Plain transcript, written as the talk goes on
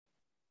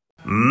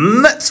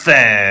Mets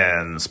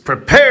fans,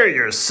 prepare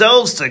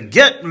yourselves to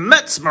get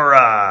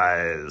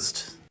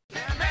Metsmerized.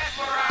 Get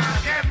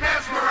mesmerized, get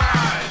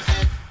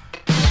mesmerized.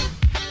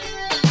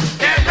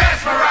 Get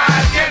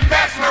mesmerized, get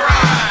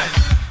mesmerized.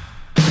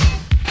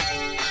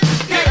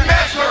 Get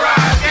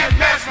mesmerized, get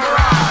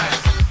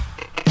mesmerized.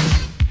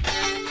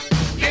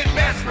 Get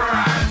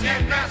mesmerized,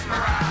 get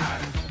mesmerized.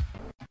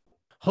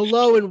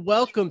 Hello and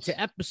welcome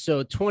to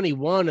episode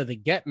 21 of the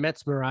Get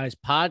Metsmerized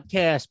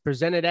podcast,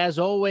 presented as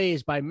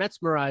always by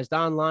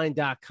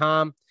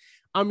MetsmerizedOnline.com.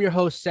 I'm your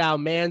host, Sal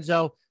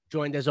Manzo,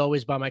 joined as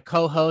always by my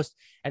co-host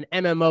and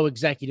MMO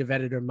executive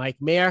editor, Mike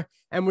Mayer.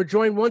 And we're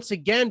joined once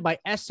again by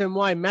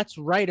SMY Mets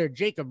writer,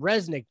 Jacob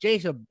Resnick.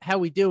 Jacob, how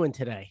we doing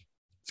today?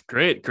 It's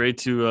great. Great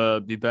to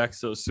be back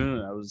so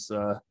soon. I was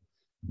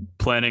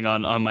planning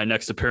on my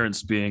next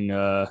appearance being,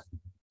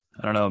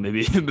 I don't know,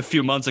 maybe a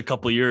few months, a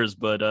couple of years,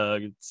 but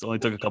it's only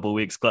took a couple of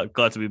weeks.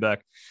 Glad to be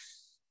back.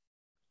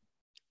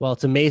 Well,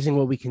 it's amazing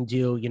what we can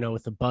do,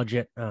 with the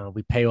budget.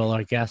 We pay all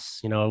our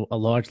guests, a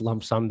large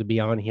lump sum to be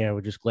on here.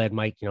 We're just glad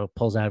Mike,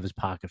 pulls out of his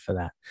pocket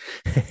for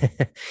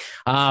that.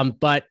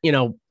 But,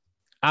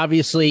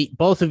 obviously,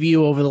 both of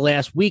you over the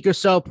last week or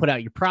so put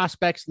out your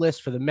prospects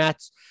list for the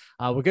Mets.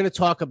 We're going to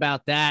talk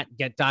about that,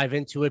 dive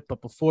into it.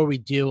 But before we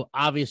do,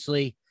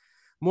 obviously,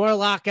 more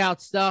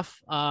lockout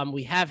stuff.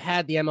 We have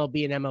had the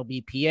MLB and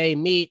MLBPA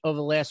meet over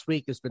the last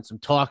week. There's been some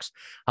talks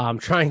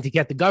trying to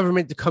get the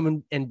government to come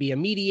in and be a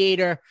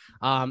mediator.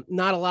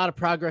 Not a lot of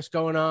progress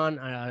going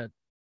on.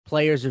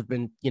 Players have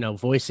been,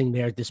 voicing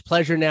their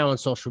displeasure now on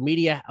social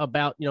media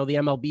about, the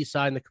MLB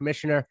side and the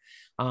commissioner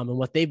and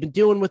what they've been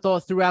doing with all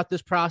throughout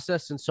this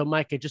process. And so,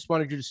 Mike, I just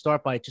wanted you to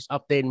start by just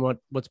updating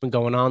what's been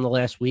going on the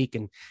last week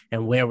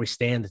and where we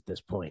stand at this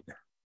point.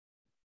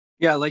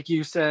 Yeah, like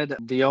you said,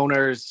 the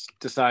owners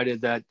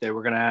decided that they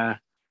were going to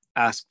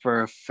ask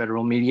for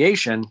federal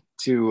mediation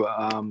to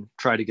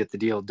try to get the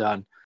deal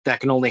done. That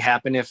can only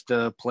happen if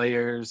the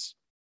players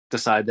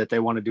decide that they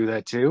want to do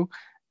that too.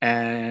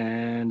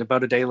 And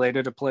about a day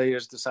later, the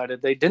players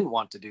decided they didn't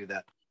want to do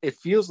that. It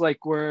feels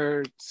like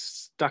we're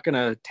stuck in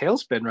a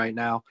tailspin right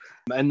now.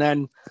 And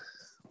then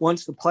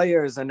once the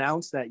players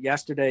announced that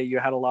yesterday, you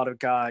had a lot of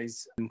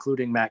guys,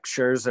 including Max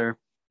Scherzer,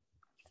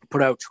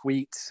 put out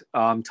tweets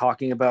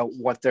talking about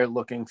what they're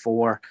looking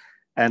for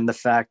and the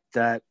fact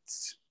that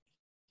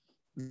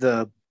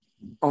the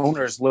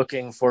owners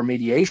looking for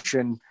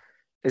mediation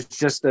is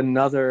just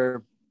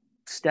another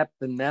step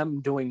in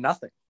them doing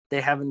nothing.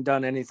 They haven't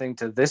done anything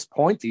to this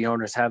point. The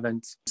owners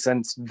haven't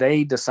since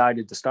they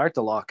decided to start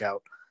the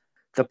lockout.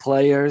 The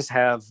players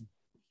have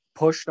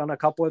pushed on a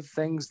couple of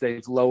things.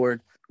 They've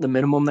lowered the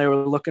minimum they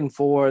were looking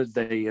for.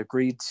 They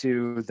agreed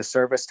to the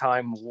service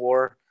time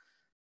war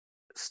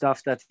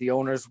stuff that the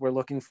owners were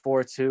looking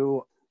for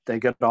too. They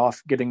got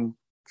off getting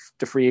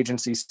to free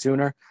agency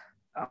sooner.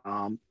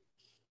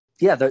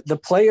 The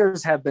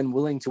players have been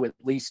willing to at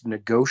least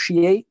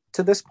negotiate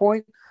to this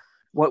point.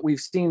 What we've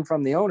seen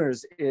from the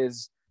owners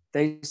is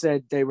they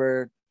said they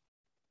were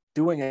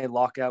doing a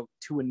lockout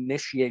to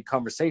initiate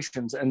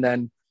conversations and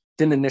then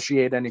didn't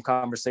initiate any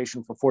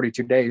conversation for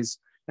 42 days.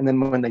 And then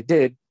when they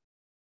did,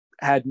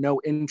 had no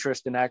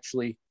interest in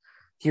actually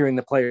hearing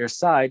the players'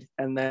 side,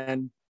 and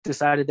then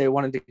decided they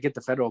wanted to get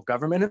the federal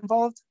government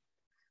involved.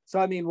 So,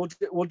 I mean,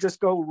 we'll just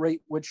go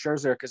right with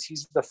Scherzer because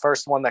he's the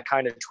first one that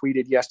kind of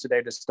tweeted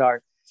yesterday to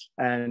start.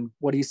 And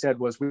what he said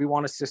was, we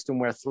want a system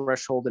where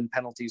threshold and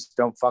penalties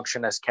don't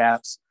function as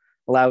caps,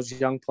 allows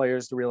young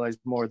players to realize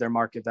more of their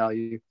market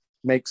value,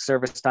 make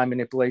service time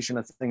manipulation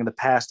a thing of the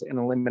past, and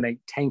eliminate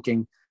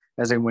tanking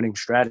as a winning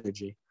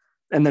strategy.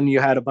 And then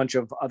you had a bunch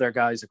of other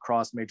guys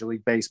across Major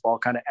League Baseball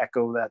kind of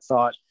echo that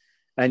thought.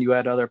 And you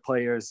had other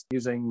players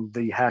using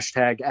the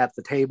hashtag at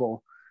the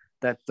table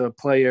that the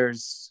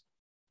players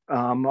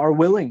are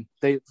willing.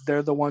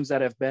 They're the ones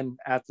that have been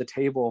at the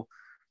table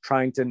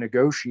trying to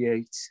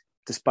negotiate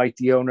despite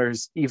the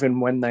owners, even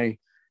when they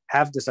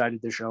have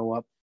decided to show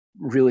up,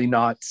 really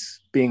not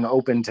being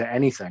open to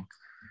anything.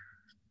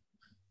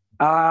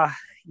 So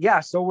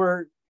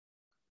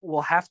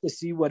we'll have to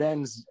see what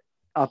ends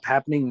up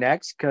happening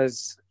next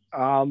because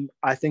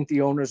I think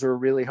the owners are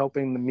really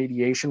hoping the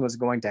mediation was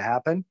going to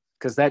happen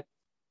because that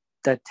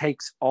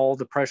takes all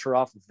the pressure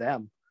off of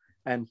them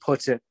and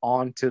puts it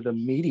onto the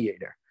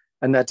mediator.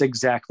 And that's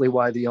exactly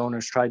why the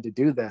owners tried to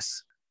do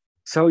this.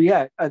 So,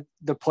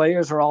 the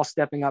players are all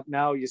stepping up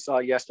now. You saw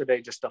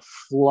yesterday just a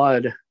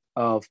flood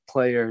of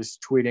players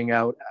tweeting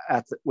out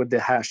with the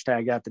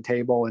hashtag at the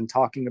table and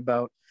talking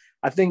about,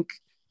 I think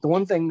the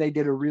one thing they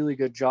did a really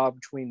good job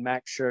between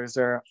Max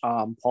Scherzer,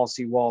 Paul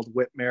Sewald,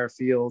 Whit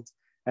Merrifield,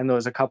 and there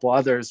was a couple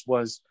others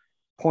was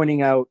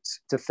pointing out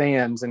to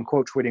fans and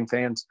quote tweeting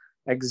fans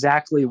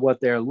exactly what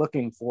they're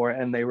looking for,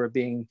 and they were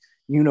being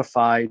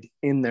unified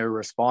in their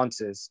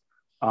responses,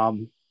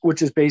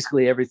 which is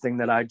basically everything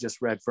that I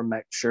just read from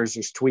Max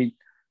Scherzer's tweet.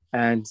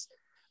 And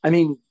I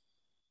mean,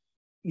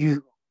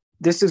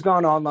 this has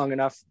gone on long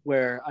enough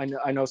where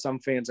I know some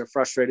fans are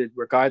frustrated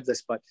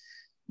regardless, but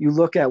you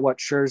look at what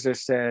Scherzer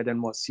said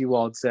and what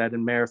Sewald said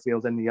and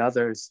Merrifield and the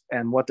others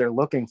and what they're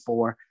looking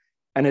for,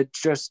 and it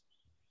just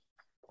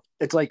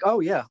it's like, oh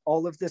yeah,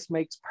 all of this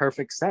makes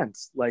perfect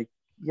sense. Like,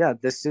 yeah,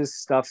 this is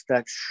stuff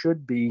that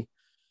should be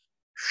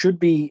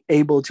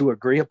able to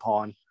agree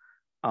upon,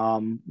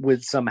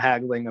 with some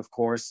haggling, of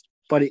course.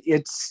 But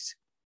it's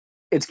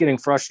getting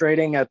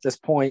frustrating at this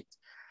point.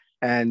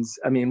 And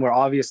I mean, we're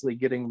obviously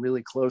getting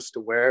really close to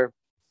where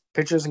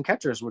pitchers and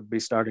catchers would be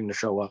starting to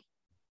show up.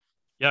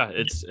 Yeah,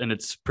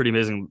 it's pretty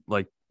amazing.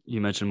 Like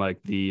you mentioned, Mike,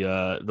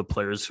 the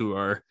players who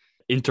are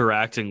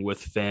interacting with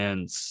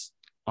fans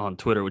on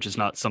Twitter, which is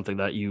not something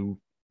that you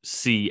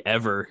see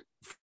ever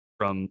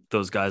from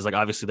those guys. Like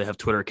obviously they have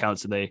Twitter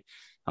accounts and they,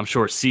 I'm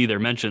sure, see their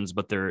mentions,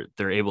 but they're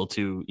able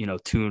to, you know,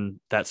 tune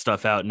that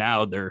stuff out.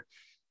 Now they're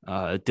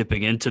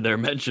dipping into their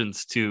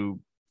mentions to,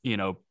 you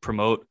know,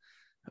 promote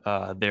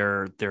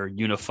their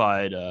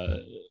unified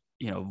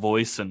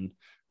voice and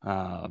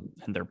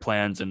their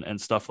plans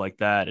and stuff like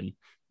that. And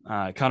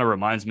it kind of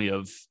reminds me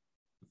of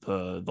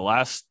the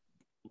last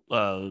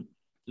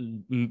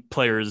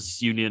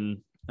players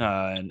union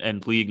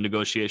and league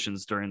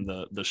negotiations during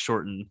the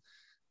shortened,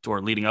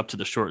 or leading up to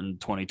the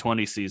shortened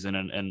 2020 season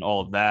and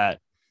all of that,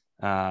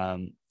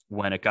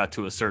 when it got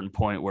to a certain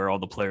point where all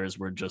the players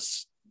were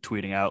just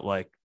tweeting out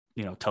like,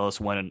 you know, tell us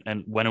when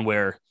and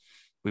where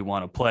we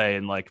want to play.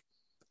 And like,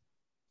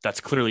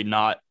 that's clearly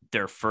not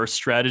their first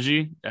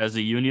strategy as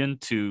a union,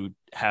 to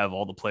have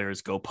all the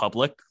players go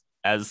public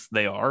as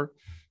they are.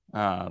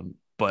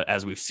 But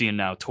as we've seen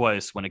now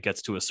twice, when it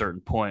gets to a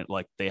certain point,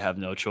 like they have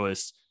no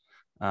choice.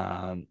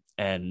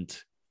 And,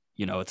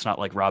 you know, it's not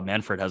like Rob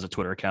Manfred has a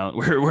Twitter account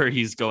where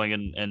he's going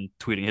and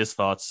tweeting his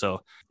thoughts.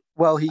 So,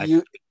 well,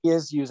 he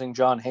is using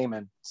John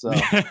Heyman. So,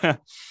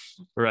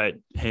 right.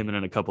 Heyman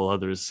and a couple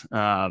others.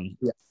 Yeah.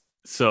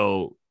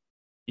 So,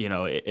 you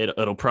know,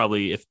 it'll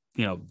probably, if,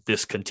 you know,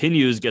 this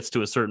continues, gets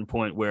to a certain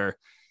point where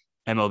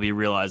MLB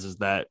realizes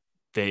that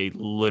they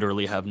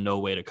literally have no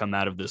way to come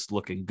out of this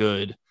looking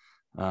good,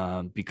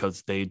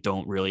 because they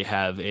don't really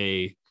have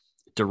a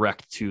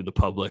direct to the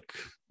public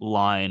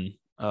line,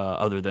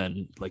 other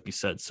than, like you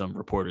said, some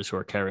reporters who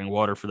are carrying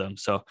water for them.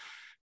 So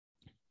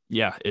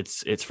yeah,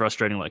 it's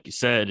frustrating. Like you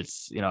said,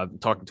 it's, you know, I've been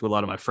talking to a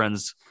lot of my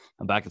friends.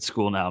 I'm back at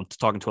school now. I'm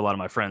talking to a lot of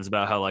my friends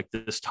about how, like,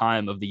 this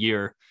time of the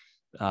year,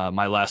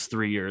 my last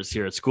 3 years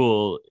here at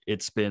school,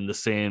 it's been the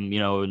same, you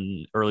know,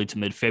 in early to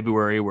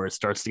mid-February, where it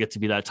starts to get to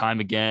be that time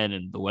again,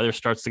 and the weather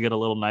starts to get a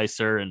little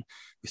nicer, and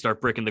we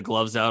start breaking the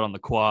gloves out on the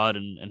quad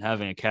and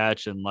having a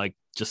catch. And like,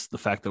 just the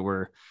fact that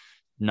we're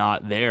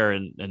not there.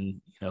 And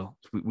you know,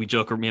 we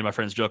joke, me and my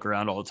friends joke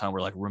around all the time.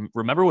 We're like,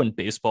 remember when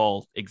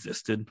baseball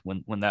existed,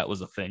 when that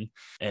was a thing?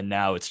 And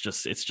now it's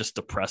just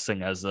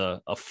depressing as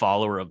a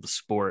follower of the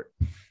sport,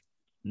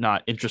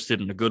 not interested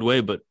in a good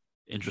way, but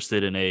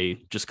interested in a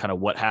just kind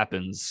of what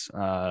happens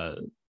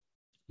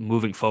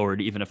moving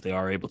forward, even if they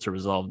are able to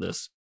resolve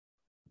this.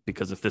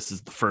 Because if this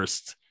is the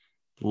first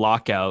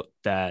lockout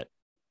that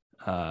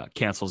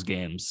cancels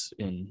games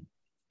in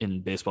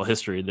baseball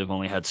history, they've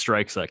only had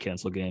strikes that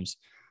cancel games.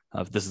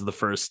 If this is the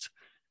first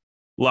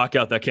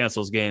lockout that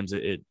cancels games,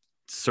 it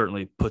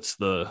certainly puts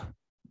the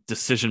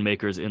decision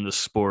makers in the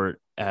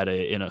sport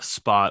in a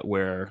spot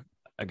where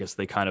I guess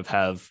they kind of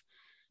have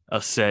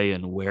a say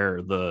in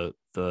where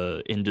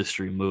the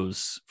industry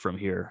moves from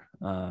here.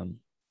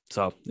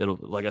 So it'll,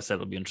 like I said,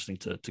 it'll be interesting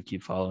to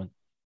keep following.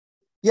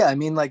 Yeah, I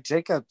mean, like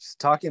Jacob's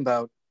talking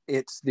about,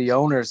 it's the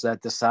owners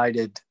that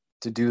decided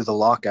to do the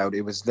lockout.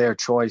 It was their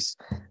choice,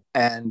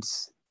 and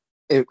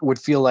it would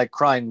feel like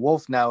crying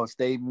wolf now if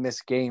they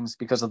miss games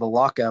because of the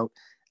lockout.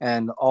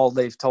 And all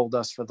they've told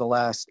us for the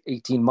last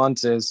 18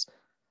 months is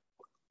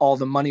all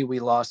the money we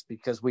lost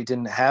because we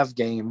didn't have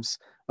games,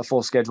 a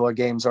full schedule of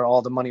games, or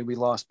all the money we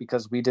lost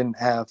because we didn't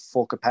have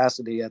full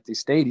capacity at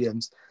these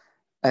stadiums.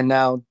 And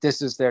now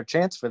this is their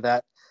chance for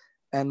that.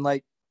 And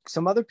like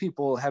some other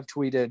people have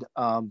tweeted,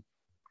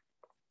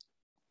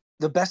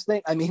 the best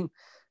thing, I mean,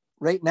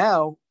 right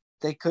now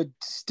they could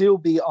still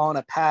be on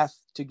a path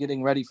to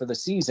getting ready for the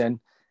season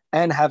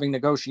and having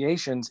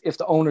negotiations if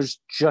the owners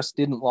just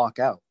didn't lock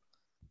out.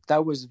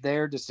 That was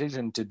their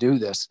decision to do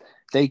this.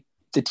 The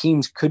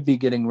teams could be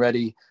getting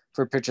ready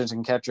for pitchers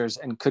and catchers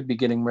and could be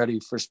getting ready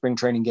for spring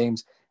training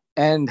games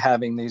and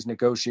having these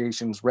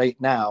negotiations right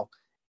now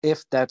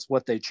if that's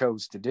what they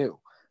chose to do.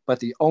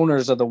 But the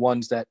owners are the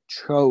ones that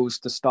chose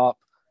to stop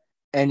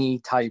any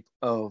type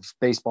of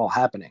baseball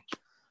happening.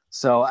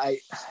 So I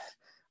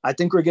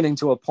think we're getting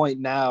to a point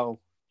now,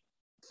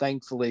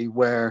 thankfully,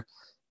 where,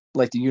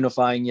 like the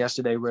unifying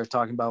yesterday we were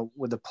talking about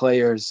with the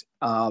players,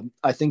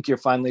 I think you're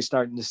finally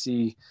starting to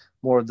see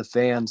more of the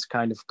fans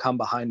kind of come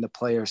behind the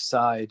players'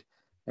 side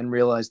and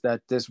realize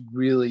that this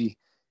really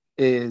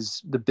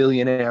is the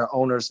billionaire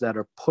owners that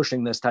are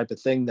pushing this type of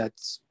thing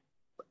that's,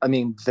 I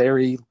mean,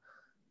 very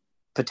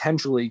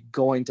potentially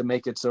going to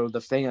make it so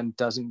the fan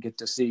doesn't get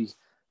to see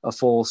a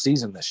full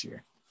season this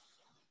year.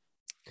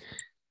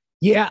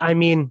 Yeah, I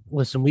mean,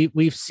 listen,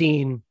 we've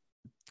seen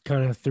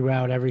kind of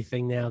throughout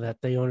everything now that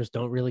the owners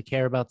don't really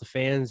care about the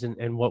fans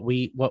and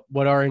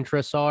what our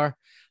interests are.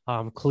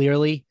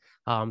 Clearly,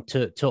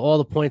 to all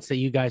the points that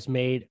you guys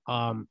made,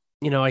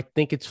 you know, I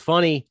think it's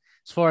funny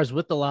as far as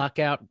with the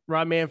lockout,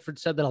 Rob Manfred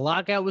said that a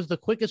lockout was the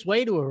quickest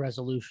way to a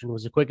resolution,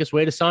 was the quickest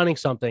way to signing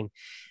something.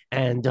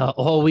 And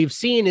all we've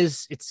seen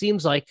is, it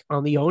seems like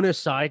on the owner's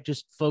side,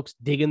 just folks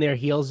digging their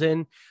heels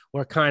in,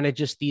 or kind of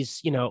just these,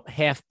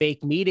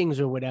 half-baked meetings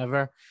or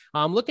whatever.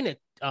 I'm looking at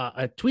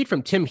a tweet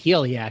from Tim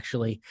Healy,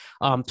 actually,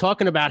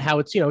 talking about how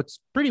it's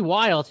pretty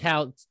wild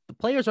how the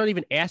players aren't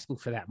even asking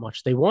for that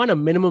much. They want a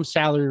minimum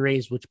salary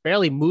raise, which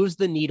barely moves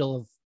the needle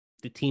of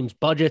the team's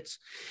budgets.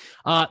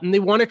 And they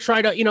want to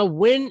try to,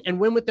 win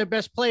with their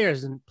best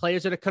players, and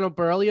players that are come up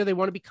earlier, they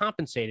want to be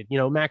compensated.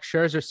 Max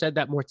Scherzer said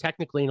that more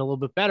technically and a little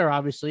bit better,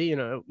 obviously,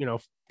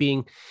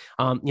 being,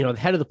 the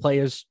head of the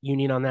players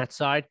union on that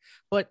side.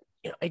 But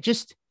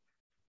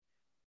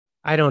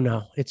I don't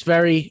know. It's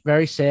very,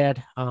 very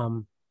sad.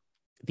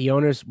 The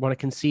owners want to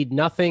concede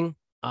nothing,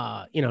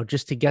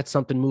 just to get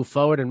something move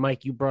forward. And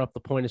Mike, you brought up the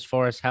point as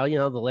far as how,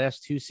 the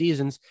last 2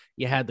 seasons,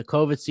 you had the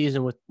COVID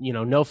season with,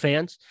 no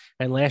fans.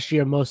 And last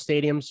year, most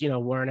stadiums,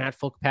 weren't at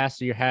full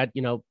capacity. You had,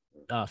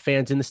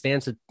 fans in the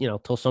stands,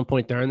 till some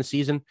point during the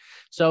season.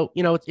 So,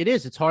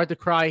 it's hard to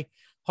cry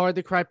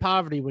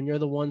poverty when you're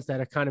the ones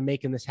that are kind of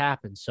making this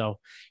happen. So,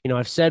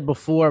 I've said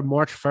before,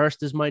 March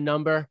 1st is my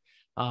number,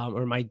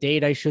 or my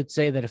date, I should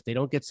say, that if they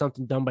don't get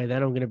something done by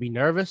then, I'm going to be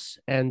nervous.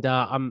 And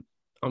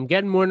I'm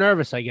getting more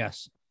nervous, I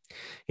guess.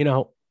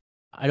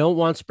 I don't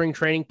want spring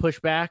training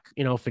pushed back.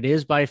 If it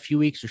is by a few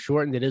weeks or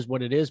shortened, it is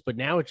what it is. But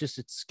now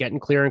it's getting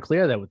clearer and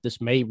clear that this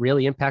may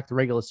really impact the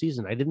regular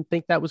season. I didn't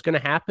think that was going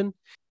to happen,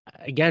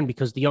 again,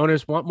 because the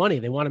owners want money.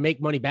 They want to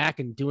make money back,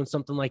 and doing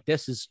something like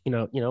this is,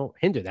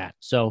 hinder that.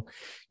 So,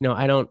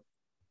 I don't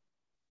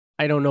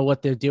know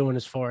what they're doing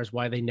as far as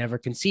why they never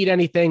concede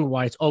anything,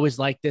 why it's always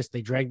like this.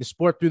 They drag the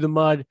sport through the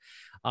mud.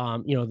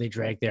 They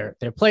drag their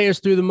players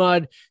through the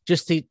mud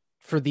just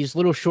for these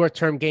little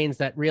short-term gains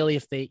that really,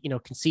 if they,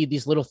 concede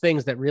these little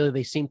things that really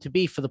they seem to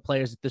be for the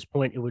players at this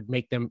point, it would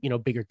make them,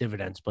 bigger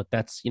dividends. But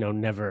that's,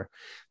 never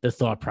the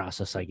thought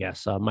process, I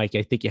guess. Mike,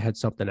 I think you had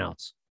something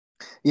else.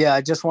 Yeah,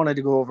 I just wanted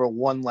to go over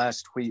one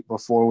last tweet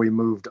before we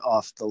moved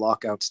off the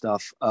lockout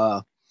stuff.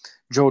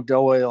 Joe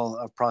Doyle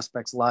of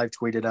Prospects Live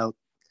tweeted out,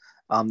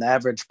 the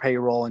average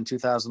payroll in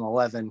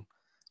 2011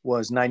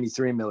 was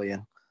 93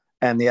 million,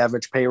 and the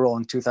average payroll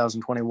in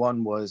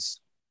 2021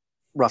 was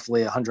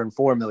roughly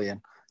 104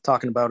 million.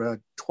 Talking about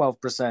a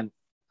 12%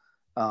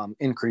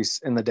 increase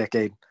in the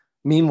decade.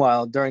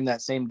 Meanwhile, during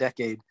that same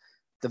decade,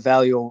 the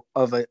value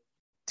of a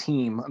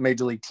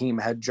major league team,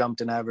 had jumped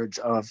an average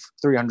of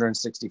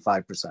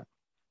 365%.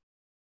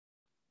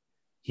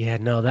 Yeah,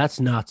 no,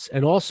 that's nuts.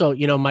 And also,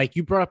 Mike,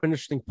 you brought up an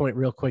interesting point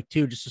real quick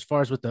too, just as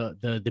far as what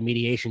the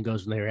mediation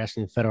goes, when they were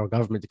asking the federal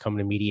government to come in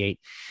and mediate.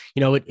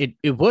 It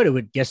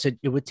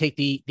would take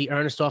the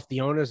earnest off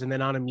the owners and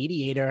then on a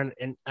mediator.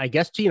 And I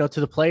guess, to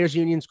the players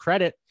union's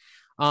credit,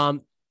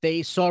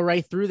 they saw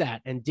right through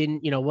that and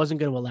didn't, wasn't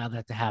going to allow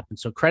that to happen.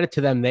 So credit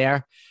to them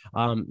there.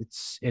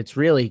 It's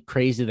really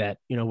crazy that,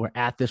 we're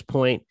at this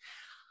point.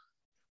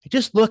 I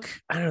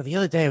don't know, the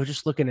other day I was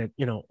just looking at,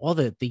 all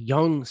the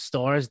young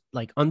stars,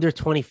 like under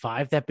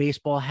 25 that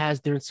baseball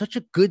has. They're in such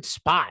a good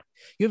spot.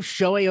 You have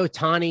Shohei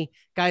Ohtani,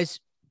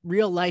 guys,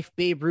 real life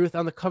Babe Ruth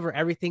on the cover,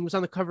 everything was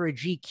on the cover of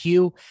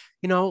GQ,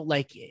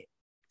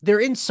 they're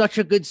in such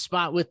a good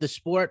spot with the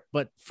sport,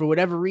 but for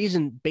whatever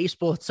reason,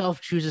 baseball itself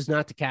chooses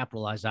not to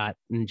capitalize on it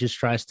and just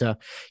tries to,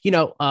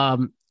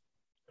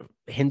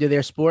 hinder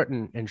their sport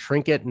and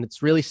shrink it. And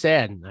it's really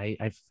sad. And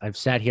I've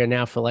sat here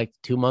now for like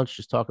 2 months,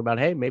 just talking about,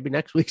 hey, maybe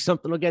next week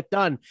something will get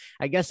done.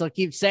 I guess I'll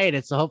keep saying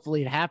it. So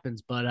hopefully it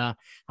happens, but I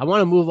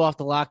want to move off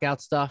the lockout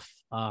stuff.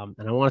 And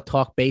I want to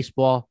talk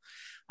baseball.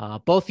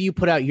 Both of you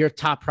put out your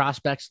top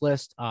prospects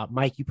list.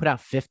 Mike, you put out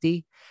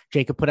 50.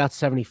 Jacob put out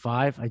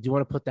 75. I do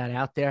want to put that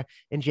out there.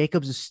 And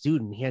Jacob's a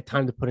student. He had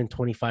time to put in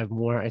 25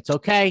 more. It's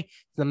okay.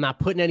 I'm not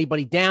putting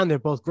anybody down. They're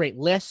both great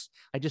lists.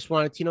 I just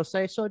wanted to,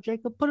 say, so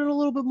Jacob, put in a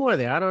little bit more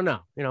there. I don't know.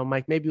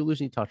 Mike, maybe you're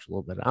losing touch a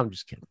little bit. I'm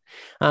just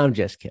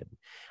kidding.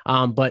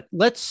 But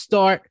let's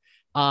start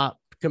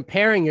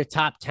comparing your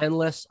top 10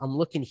 lists. I'm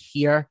looking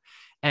here.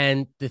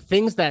 And the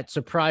things that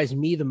surprised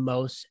me the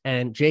most,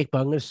 and Jake,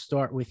 I'm going to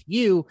start with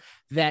you,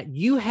 that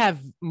you have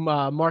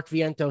Mark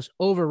Vientos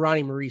over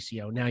Ronnie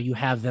Mauricio. Now you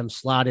have them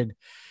slotted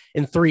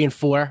in 3 and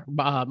 4.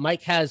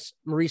 Mike has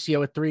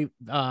Mauricio at 3,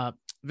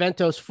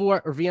 Vientos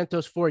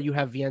 4. You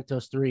have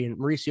Vientos 3 and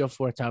Mauricio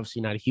 4. It's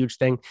obviously not a huge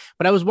thing,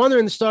 but I was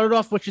wondering to start it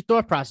off what your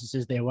thought process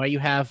is there, why you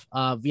have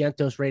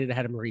Vientos rated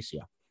ahead of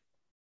Mauricio.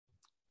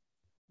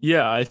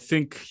 Yeah, I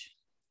think,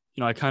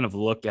 I kind of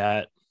look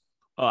at,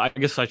 I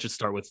guess I should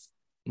start with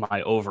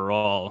my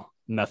overall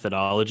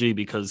methodology,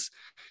 because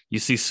you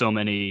see so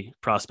many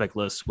prospect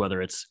lists,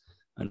 whether it's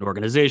an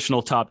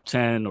organizational top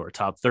 10 or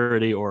top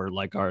 30, or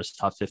like ours,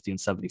 top 50 and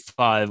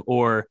 75,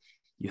 or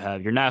you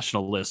have your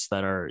national lists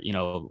that are,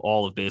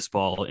 all of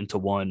baseball into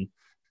one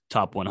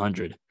top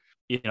 100.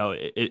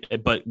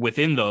 But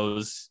within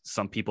those,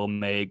 some people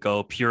may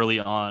go purely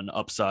on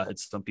upside.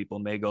 Some people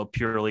may go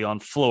purely on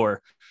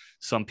floor.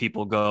 Some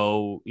people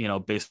go,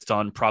 based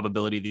on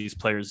probability these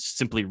players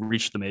simply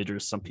reach the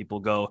majors. Some people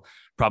go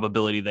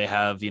probability they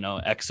have,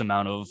 X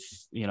amount of,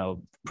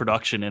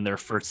 production in their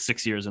first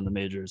 6 years in the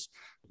majors.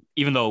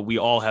 Even though we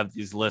all have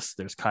these lists,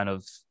 there's kind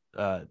of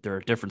there are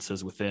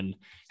differences within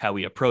how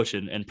we approach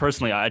it. And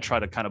personally, I try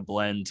to kind of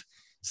blend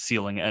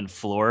ceiling and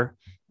floor.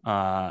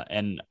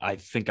 And I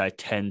think I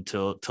tend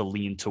to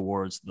lean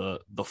towards the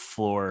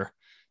floor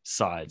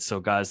side. So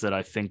guys that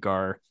I think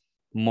are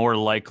more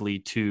likely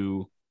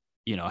to,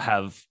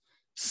 have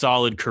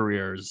solid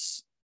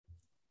careers,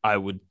 I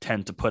would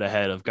tend to put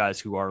ahead of guys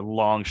who are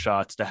long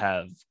shots to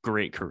have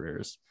great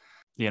careers.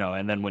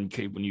 And then when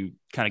you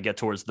kind of get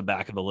towards the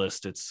back of the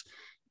list, it's,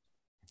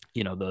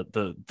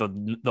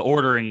 the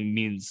ordering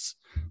means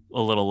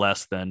a little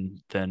less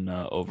than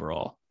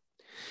overall.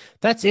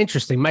 That's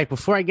interesting, Mike.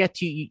 Before I get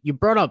to you, you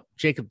brought up,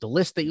 Jacob, the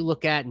list that you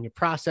look at and your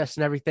process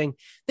and everything.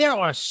 There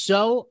are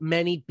so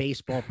many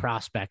baseball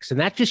prospects,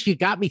 and you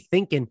got me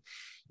thinking,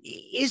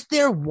 is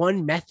there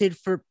one method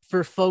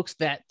for folks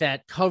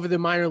that cover the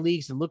minor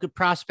leagues and look at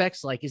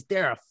prospects? Like, is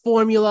there a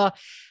formula?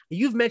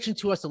 You've mentioned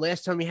to us the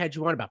last time we had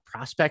you on about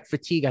prospect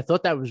fatigue. I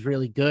thought that was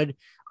really good.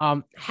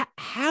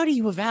 How do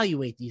you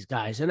evaluate these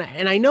guys? And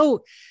I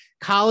know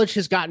college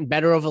has gotten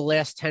better over the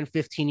last 10,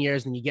 15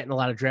 years, and you're getting a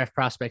lot of draft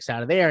prospects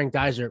out of there, and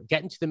guys are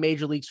getting to the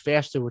major leagues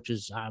faster, which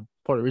is part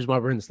of the reason why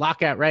we're in this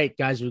lockout, right?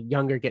 Guys are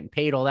younger, getting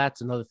paid, all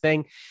that's another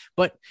thing.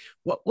 But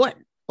what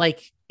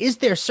is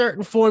there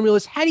certain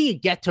formulas? How do you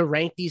get to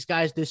rank these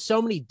guys? There's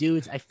so many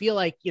dudes. I feel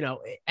like,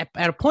 at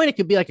a point, it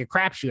could be like a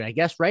crapshoot, I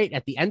guess, right?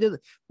 At the end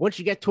once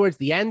you get towards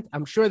the end,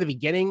 I'm sure the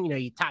beginning,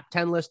 your top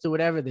 10 list or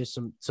whatever, there's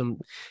some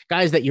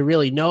guys that you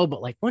really know,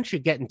 but like once you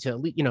get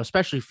into,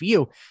 especially for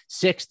you,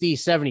 60,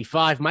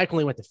 75, Mike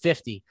only went to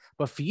 50,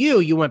 but for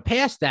you went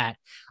past that.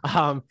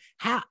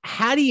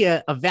 How do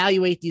you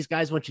evaluate these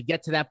guys once you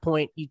get to that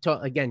point? You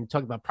talk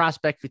about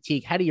prospect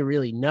fatigue. How do you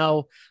really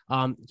know?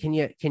 Can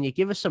you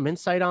give us some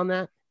insight on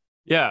that?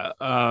 Yeah.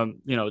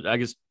 I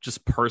guess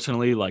just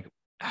personally, like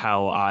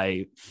how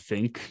I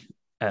think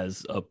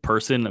as a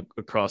person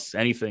across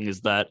anything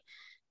is that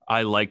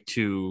I like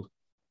to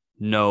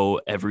know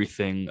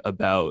everything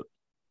about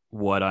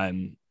what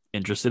I'm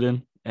interested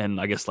in. And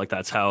I guess like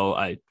that's how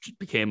I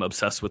became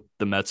obsessed with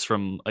the Mets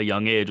from a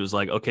young age. Was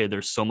like, okay,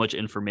 there's so much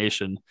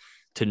information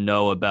to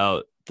know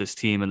about this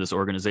team and this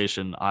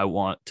organization. I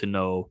want to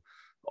know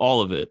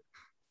all of it.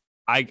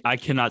 I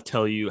cannot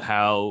tell you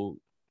how,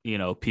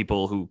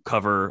 people who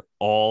cover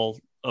all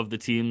of the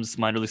teams,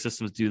 minor league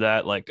systems do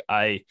that. Like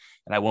I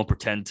won't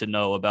pretend to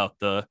know about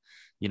the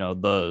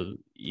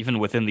even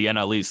within the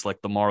NL East,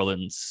 like the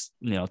Marlins,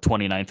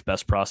 29th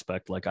best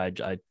prospect. Like I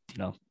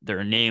there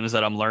are names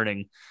that I'm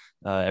learning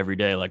every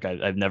day. Like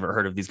I've never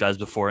heard of these guys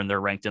before, and they're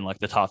ranked in like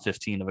the top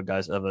 15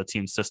 of a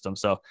team system.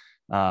 So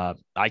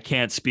I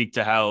can't speak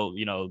to how,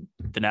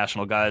 the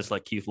national guys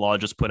like Keith Law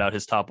just put out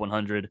his top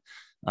 100.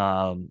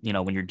 When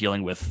you're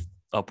dealing with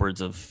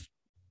upwards of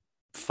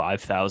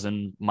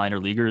 5,000 minor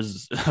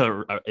leaguers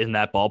in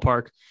that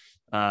ballpark,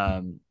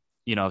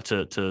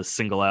 to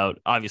single out,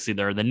 obviously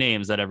there are the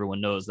names that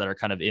everyone knows that are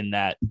kind of in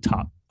that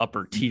top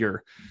upper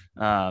tier.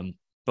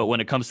 But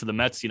when it comes to the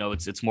Mets,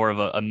 it's more of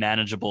a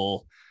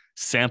manageable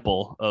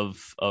sample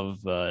of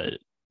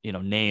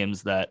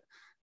names that,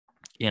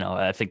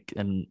 I think,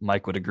 and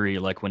Mike would agree,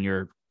 like when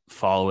you're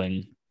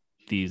following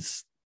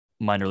these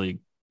minor league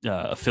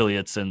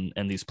affiliates and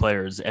these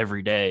players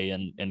every day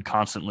and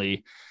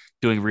constantly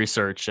doing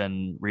research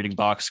and reading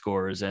box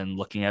scores and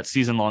looking at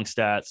season long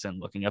stats and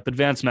looking up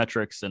advanced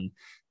metrics and,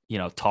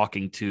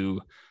 talking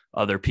to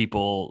other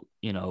people,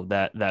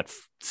 that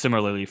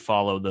similarly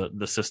follow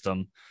the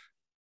system,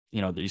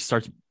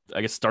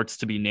 that starts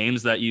to be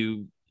names that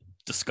you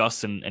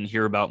discuss and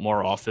hear about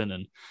more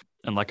often.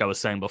 And like I was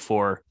saying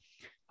before,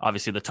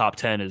 obviously the top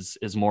 10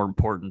 is more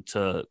important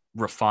to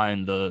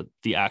refine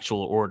the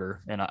actual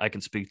order. And I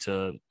can speak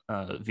to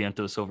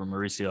Vientos over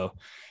Mauricio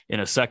in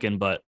a second,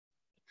 but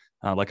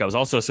like I was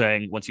also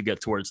saying, once you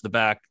get towards the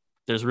back,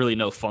 there's really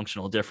no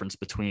functional difference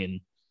between,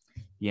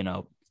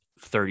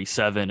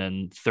 37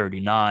 and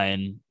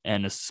 39,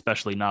 and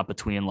especially not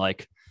between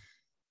like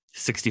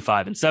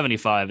 65 and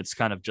 75. It's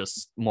kind of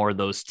just more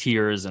those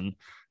tiers and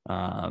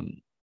kind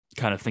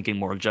of thinking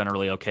more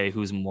generally, okay,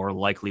 who's more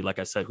likely, like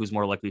I said, who's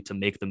more likely to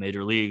make the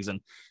major leagues. And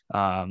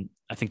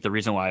I think the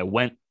reason why I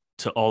went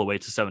to all the way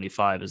to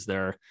 75 is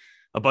there are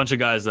a bunch of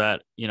guys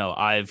that,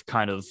 I've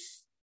kind of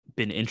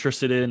been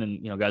interested in,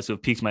 and guys who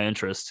have piqued my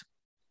interest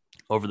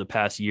over the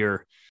past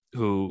year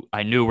who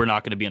I knew were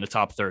not going to be in the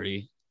top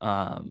 30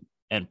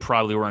 and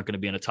probably weren't going to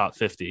be in the top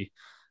 50.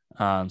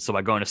 So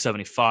by going to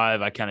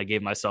 75, I kind of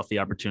gave myself the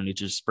opportunity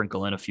to just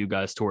sprinkle in a few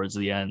guys towards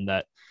the end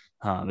that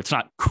it's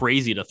not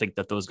crazy to think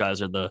that those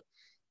guys are the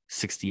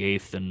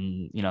 68th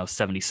and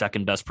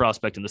 72nd best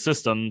prospect in the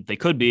system. They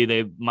could be,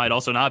 they might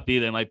also not be,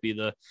 they might be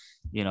the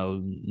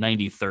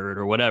 93rd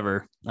or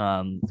whatever.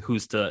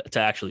 Who's to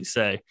actually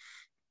say?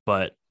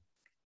 But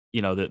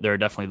there are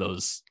definitely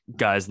those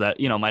guys that,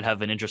 might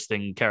have an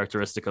interesting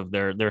characteristic of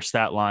their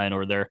stat line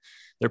or their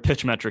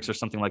pitch metrics or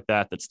something like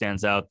that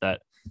stands out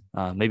that,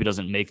 Maybe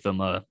doesn't make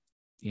them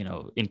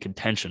in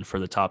contention for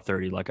the top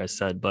 30, like I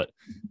said, but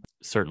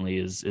certainly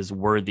is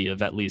worthy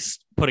of at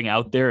least putting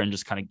out there and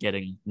just kind of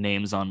getting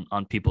names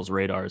on people's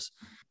radars.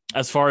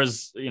 As far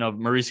as,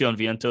 Mauricio and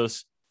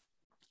Vientos,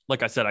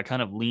 like I said, I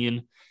kind of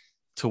lean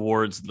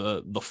towards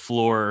the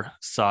floor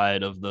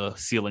side of the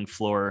ceiling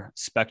floor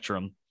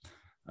spectrum.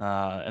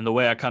 And the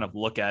way I kind of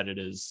look at it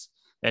is,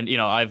 and,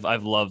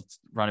 I've loved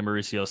Ronnie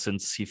Mauricio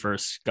since he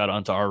first got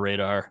onto our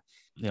radar,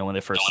 when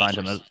they first signed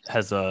him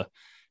as an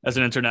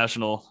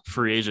international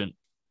free agent.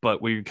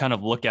 But we kind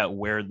of look at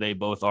where they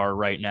both are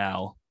right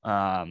now.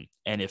 And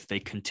if they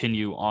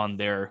continue on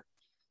their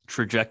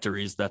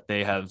trajectories that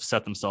they have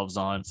set themselves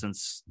on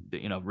since,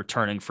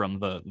 returning from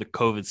the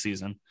COVID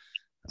season,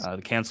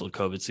 the canceled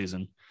COVID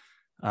season,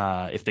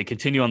 if they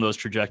continue on those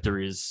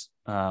trajectories,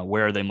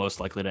 where are they most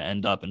likely to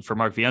end up? And for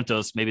Mark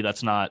Vientos, maybe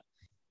that's not,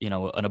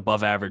 an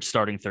above average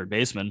starting third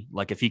baseman.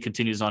 Like if he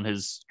continues on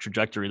his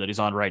trajectory that he's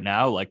on right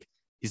now, like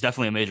he's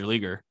definitely a major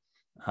leaguer.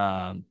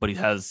 But he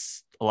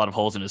has a lot of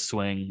holes in his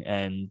swing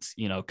and,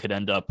 could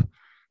end up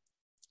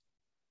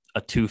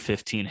a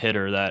 215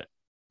 hitter that,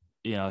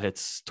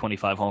 hits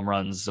 25 home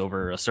runs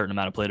over a certain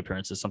amount of plate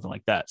appearances, something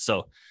like that.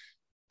 So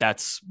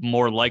that's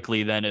more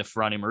likely than if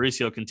Ronnie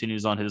Mauricio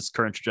continues on his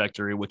current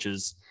trajectory, which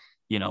is,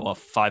 a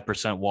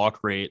 5% walk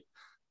rate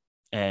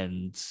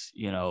and,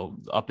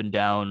 up and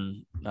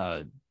down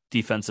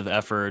defensive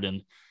effort.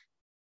 And,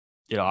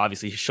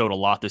 obviously he showed a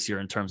lot this year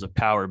in terms of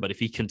power, but if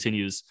he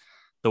continues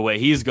the way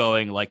he's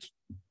going, like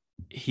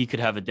he could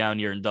have a down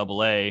year in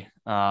Double-A,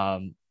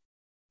 and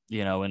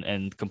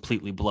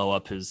completely blow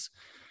up his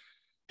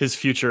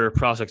future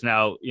prospects.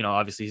 Now,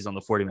 obviously he's on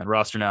the 40-man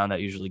roster now, and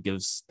that usually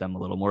gives them a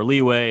little more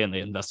leeway, and they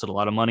invested a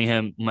lot of money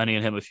in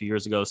him a few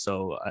years ago.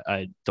 So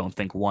I don't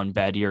think one more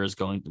bad year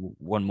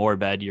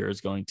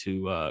is going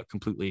to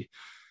completely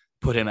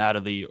put him out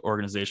of the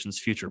organization's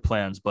future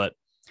plans. But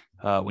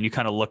when you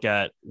kind of look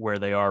at where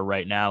they are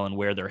right now and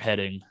where they're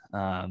heading,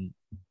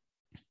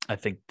 I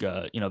think,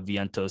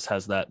 Vientos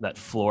has that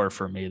floor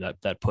for me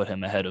that put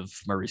him ahead of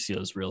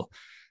Mauricio's real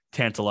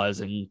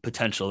tantalizing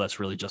potential. That's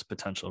really just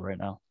potential right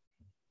now.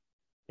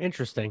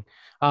 Interesting.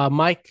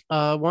 Mike,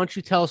 why don't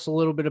you tell us a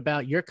little bit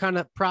about your kind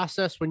of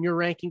process when you're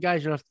ranking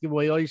guys? You don't have to give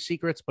away all your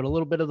secrets, but a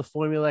little bit of the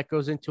formula that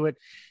goes into it.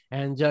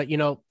 And,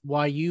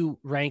 why you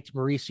ranked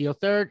Mauricio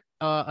third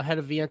ahead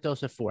of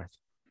Vientos at fourth.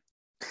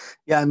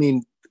 Yeah, I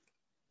mean,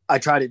 I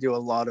try to do a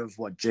lot of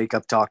what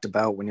Jacob talked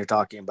about when you're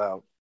talking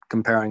about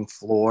comparing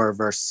floor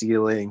versus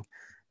ceiling,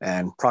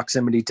 and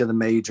proximity to the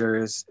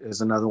majors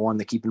is another one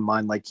to keep in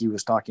mind, like he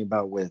was talking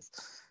about with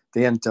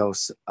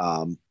Vientos.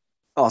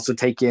 Also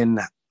take in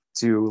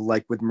to,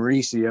 like with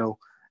Mauricio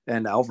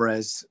and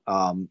Alvarez,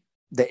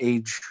 the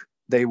age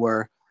they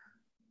were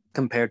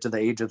compared to the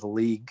age of the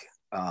league.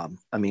 I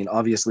mean,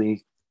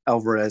 obviously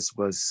Alvarez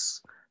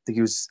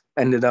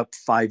ended up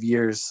 5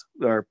 years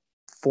or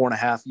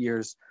 4.5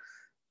 years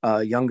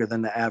younger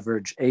than the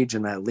average age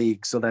in that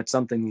league. So that's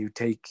something you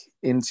take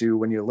into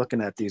when you're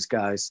looking at these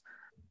guys.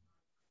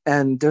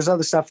 And there's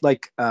other stuff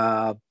like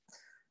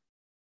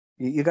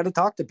you got to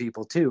talk to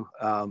people too,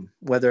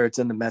 whether it's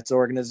in the Mets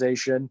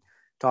organization,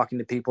 talking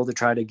to people to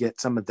try to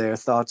get some of their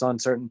thoughts on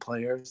certain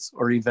players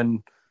or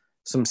even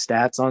some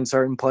stats on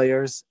certain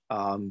players.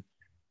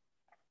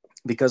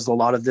 Because a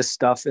lot of this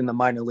stuff in the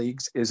minor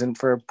leagues isn't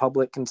for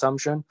public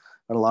consumption,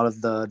 but a lot of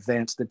the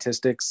advanced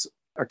statistics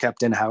are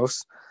kept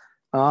in-house.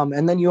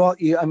 And then you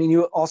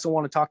also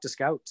want to talk to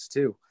scouts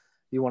too.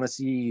 You want to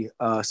see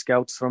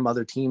scouts from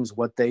other teams,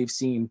 what they've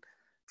seen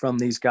from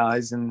these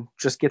guys, and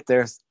just get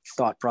their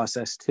thought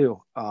process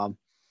too.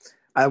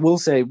 I will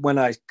say when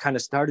I kind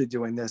of started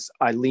doing this,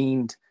 I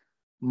leaned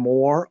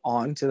more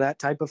onto that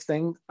type of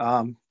thing.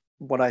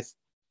 What I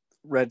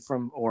read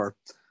from or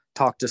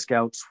talked to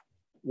scouts,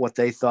 what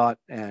they thought,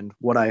 and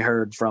what I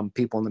heard from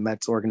people in the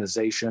Mets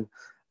organization.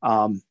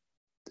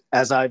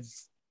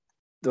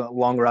 The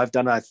longer I've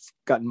done it, I've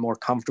gotten more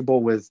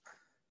comfortable with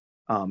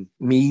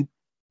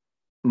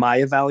my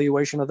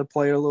evaluation of the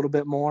player a little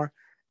bit more.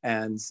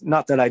 And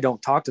not that I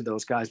don't talk to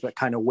those guys, but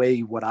kind of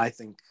weigh what I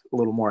think a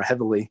little more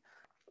heavily.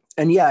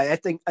 And yeah,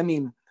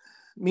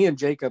 me and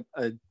Jacob,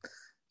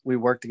 we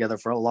worked together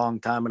for a long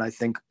time. And I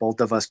think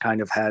both of us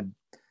kind of had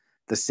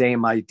the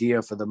same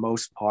idea for the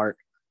most part.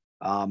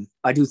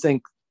 I do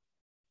think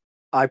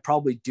I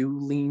probably do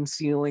lean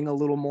ceiling a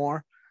little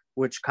more,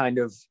 which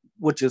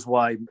is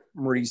why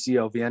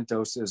Mauricio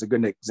Vientos is a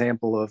good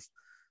example of,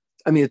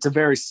 it's a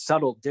very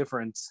subtle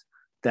difference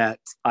that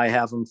I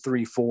have him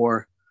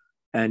 3-4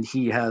 and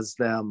he has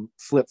them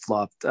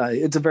flip-flopped.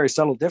 It's a very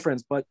subtle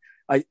difference, but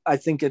I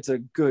think it's a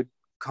good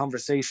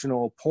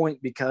conversational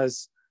point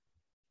because,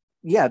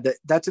 yeah,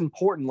 that's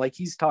important. Like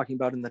he's talking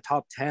about in the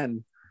top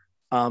 10,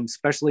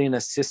 especially in a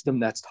system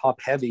that's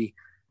top heavy,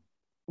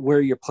 where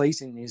you're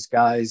placing these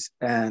guys.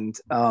 And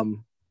the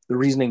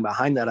reasoning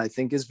behind that, I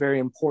think, is very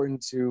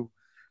important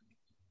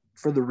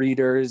for the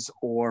readers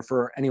or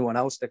for anyone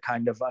else to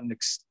kind of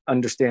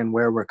understand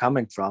where we're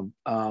coming from.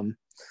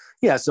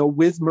 So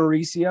with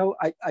Mauricio,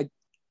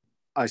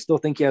 I still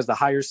think he has the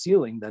higher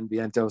ceiling than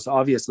Vientos.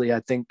 Obviously,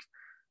 I think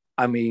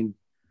I mean,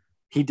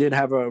 he did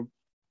have a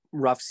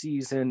rough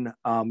season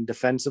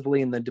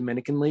defensively in the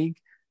Dominican League.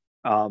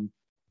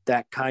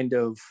 That kind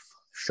of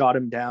shot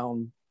him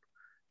down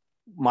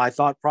my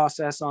thought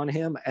process on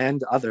him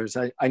and others.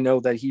 I know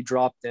that he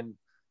dropped in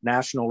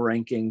national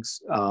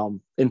rankings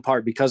in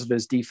part because of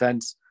his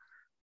defense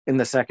in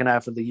the second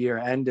half of the year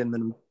and in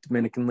the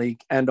Dominican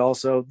League, and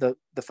also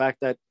the fact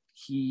that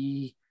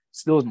he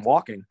still isn't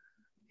walking.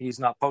 He's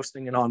not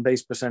posting an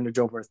on-base percentage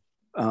over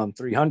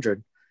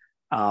 300.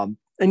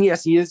 And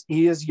yes, he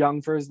is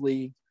young for his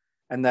league,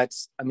 and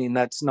that's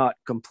not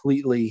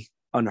completely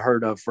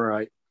unheard of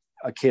for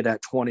a kid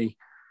at 20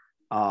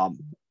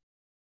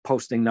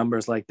 posting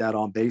numbers like that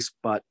on base.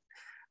 But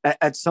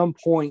at some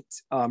point,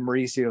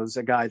 Mauricio is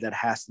a guy that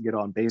has to get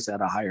on base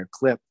at a higher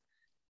clip.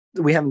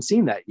 We haven't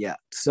seen that yet.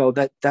 So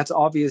that's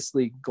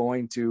obviously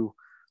going to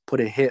put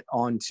a hit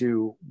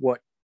onto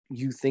what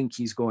you think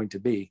he's going to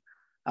be.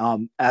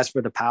 As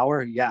for the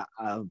power,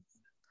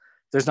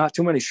 there's not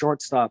too many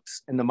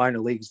shortstops in the minor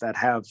leagues that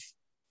have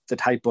the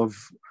type of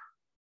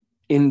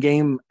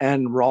in-game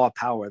and raw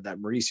power that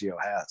Mauricio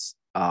has.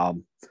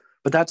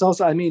 But that's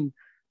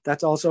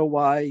also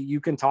why you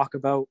can talk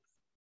about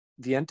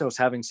Vientos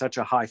having such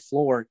a high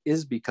floor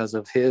is because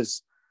of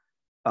his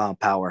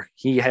power.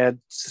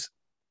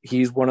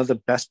 He's one of the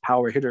best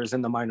power hitters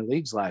in the minor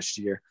leagues last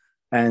year.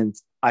 And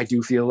I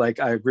do feel like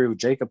I agree with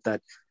Jacob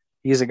that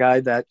he's a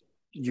guy that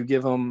you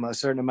give him a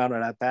certain amount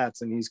of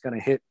at-bats and he's going to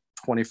hit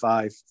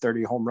 25,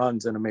 30 home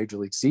runs in a major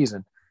league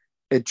season.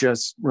 It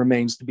just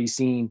remains to be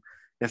seen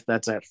if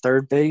that's at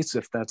third base,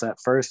 if that's at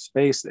first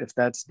base, if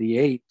that's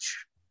DH.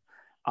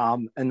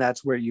 And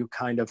that's where you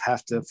kind of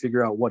have to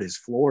figure out what his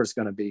floor is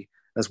going to be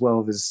as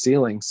well as his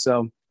ceiling.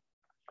 So,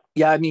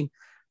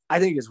 I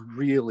think it's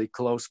really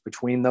close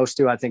between those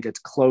two. I think it's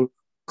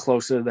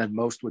closer than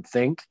most would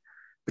think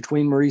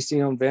between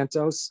Mauricio and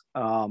Vientos.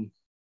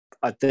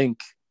 I think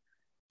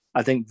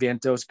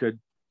Vientos could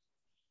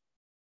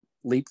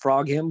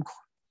leapfrog him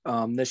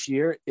this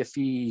year if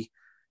he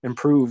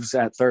improves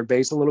at third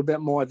base a little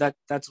bit more.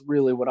 That's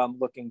really what I'm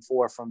looking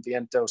for from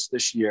Vientos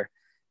this year.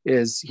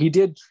 Is he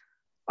did.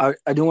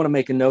 I do want to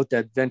make a note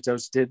that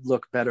Vientos did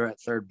look better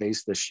at third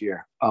base this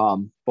year.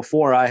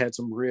 Before, I had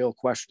some real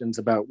questions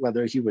about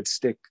whether he would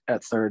stick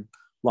at third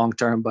long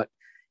term, but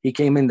he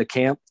came into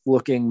camp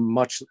looking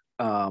much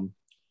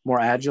more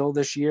agile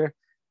this year.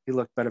 He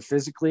looked better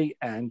physically,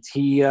 and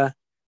he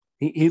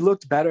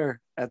looked better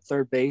at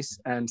third base.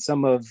 And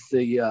some of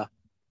the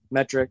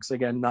metrics,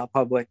 again, not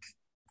public,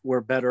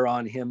 were better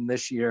on him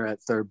this year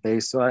at third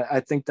base. So I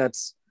think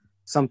that's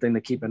something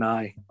to keep an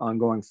eye on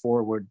going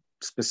forward,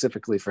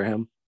 specifically for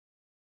him.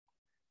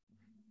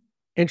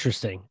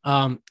 Interesting.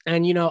 And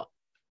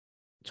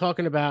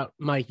talking about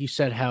Mike, you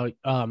said how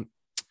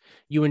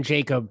you and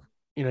Jacob,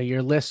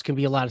 your list can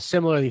be a lot of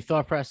similar. The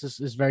thought process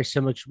is very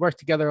similar. You work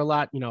together a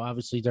lot,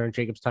 obviously during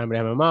Jacob's time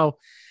at MMO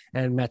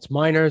and Mets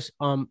minors.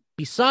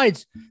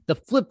 Besides the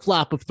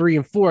flip-flop of 3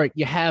 and 4,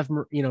 you have,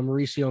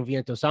 Mauricio and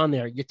Vientos on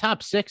there. Your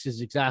top 6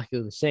 is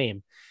exactly the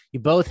same. You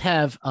both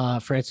have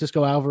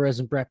Francisco Alvarez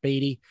and Brett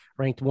Beatty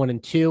ranked 1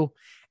 and 2.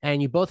 And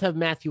you both have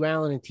Matthew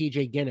Allen and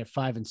TJ Ginn at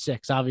 5 and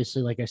 6.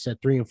 Obviously, like I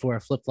said, 3 and 4 are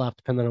flip-flop,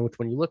 depending on which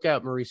one you look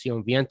at, Mauricio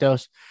and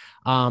Vientos.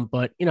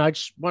 But, I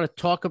just want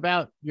to talk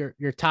about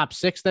your top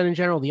 6 then in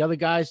general. The other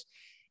guys,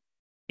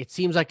 it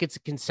seems like it's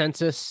a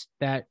consensus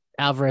that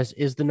Alvarez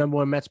is the number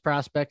 1 Mets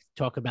prospect.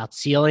 Talk about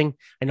ceiling.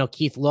 I know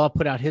Keith Law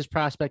put out his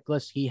prospect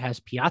list. He has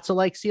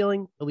Piazza-like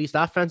ceiling, at least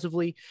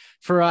offensively,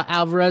 for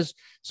Alvarez.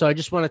 So I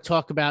just want to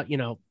talk about,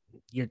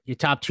 your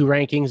top 2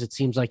 rankings. It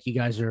seems like you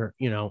guys are,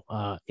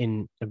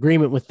 in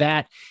agreement with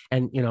that.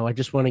 And, I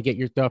just want to get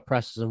your thought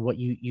process on what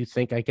you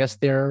think, I guess,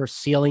 their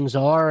ceilings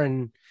are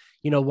and,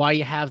 why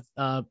you have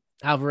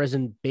Alvarez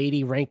and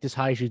Beatty ranked as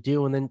high as you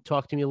do. And then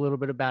talk to me a little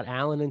bit about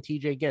Allen and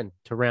TJ again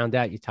to round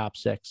out your top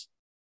 6.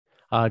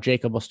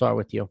 Jacob, we'll start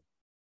with you.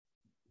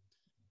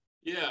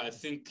 Yeah, I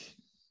think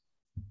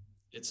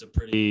it's a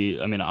pretty,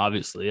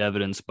 obviously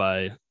evidenced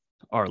by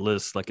our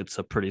list, like it's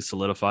a pretty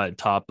solidified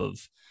top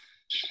of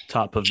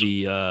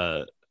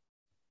the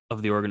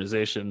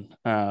organization.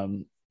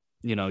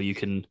 You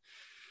can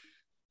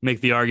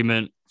make the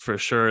argument for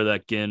sure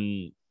that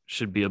Ginn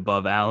should be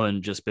above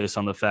Allen just based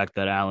on the fact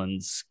that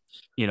Allen's,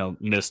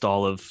 missed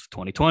all of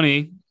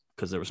 2020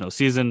 because there was no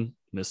season,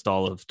 missed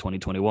all of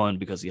 2021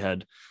 because he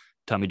had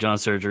Tommy John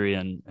surgery,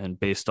 and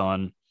based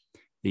on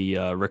the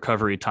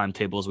recovery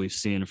timetables we've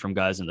seen from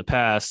guys in the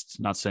past,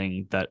 not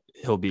saying that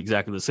he'll be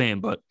exactly the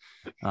same, but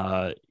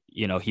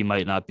he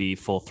might not be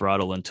full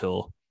throttle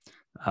until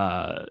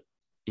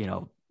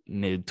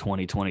mid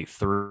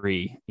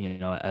 2023,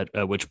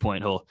 at which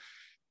point he'll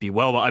be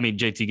well.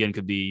 JT Ginn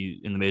could be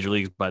in the major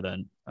leagues by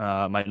then,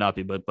 might not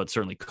be, but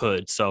certainly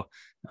could. So,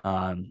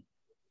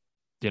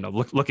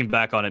 looking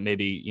back on it,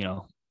 maybe,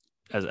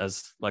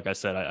 as like I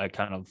said, I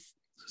kind of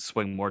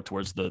swing more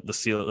towards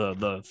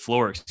the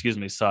floor,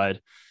 side,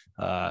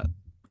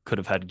 could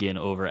have had Ginn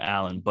over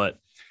Allen, but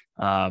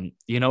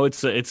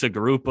it's a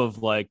group of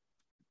like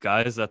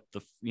guys that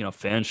the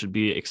fans should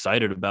be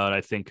excited about.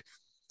 I think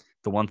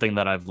the one thing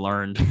that I've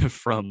learned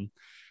from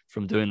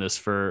doing this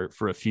for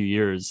a few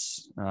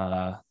years,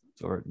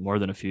 or more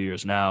than a few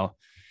years now,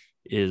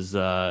 is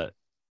that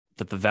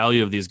the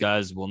value of these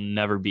guys will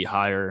never be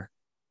higher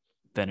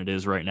than it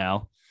is right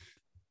now.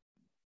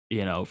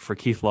 You know, for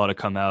Keith Law to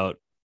come out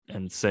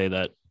and say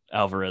that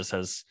Alvarez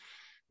has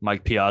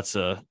Mike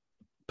Piazza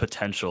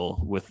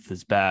potential with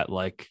his bat,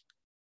 like,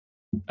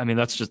 I mean,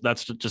 that's just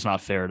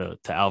not fair to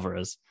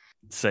Alvarez.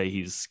 Say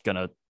he's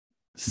gonna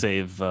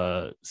save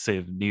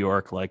New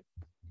York like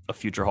a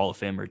future Hall of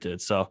Famer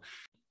did. So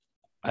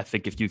I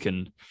think if you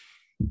can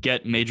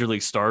get major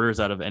league starters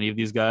out of any of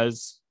these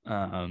guys,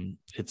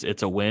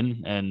 it's a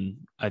win. And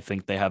I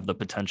think they have the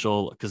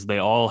potential, because they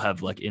all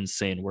have like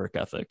insane work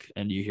ethic,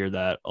 and you hear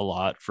that a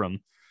lot from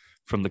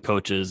the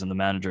coaches and the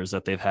managers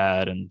that they've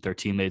had and their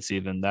teammates,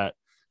 even, that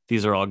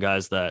these are all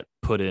guys that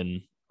put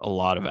in a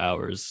lot of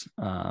hours.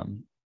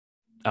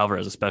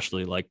 Alvarez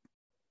especially, like,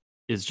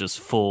 is just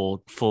full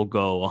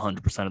go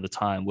 100% of the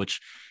time, which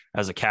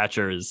as a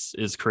catcher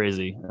is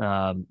crazy.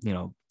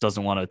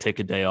 Doesn't want to take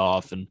a day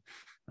off, and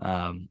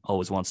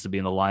always wants to be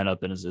in the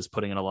lineup, and is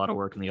putting in a lot of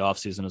work in the off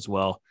season as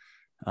well.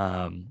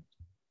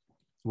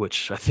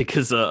 Which I think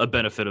is a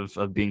benefit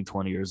of being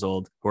 20 years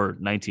old, or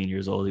 19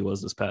 years old he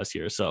was this past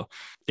year. So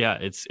yeah,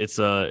 it's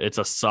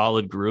a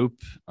solid group.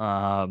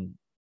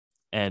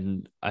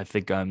 And I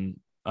think I'm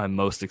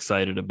most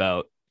excited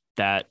about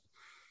that,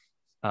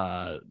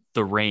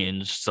 the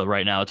range. So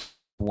right now it's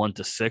 1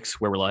 to 6,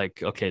 where we're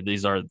like, okay,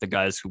 these are the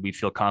guys who we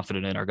feel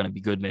confident in are going to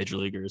be good major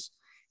leaguers.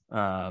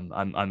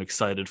 I'm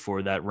excited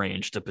for that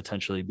range to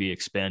potentially be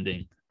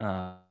expanding,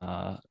 in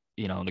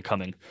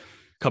the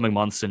coming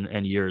months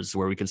and years,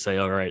 where we can say,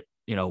 all right,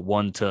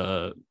 1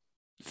 to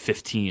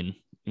 15,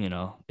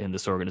 in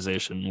this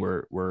organization,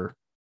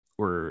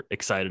 we're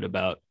excited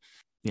about,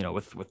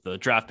 with the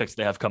draft picks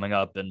they have coming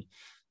up, and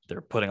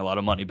they're putting a lot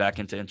of money back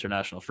into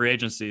international free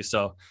agency.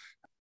 So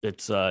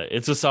it's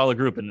a solid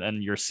group,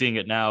 and you're seeing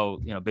it now.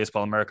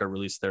 Baseball America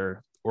released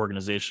their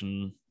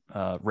organization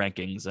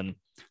rankings, and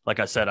like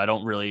I said, I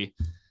don't really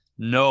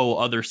know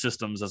other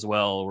systems as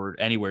well, or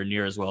anywhere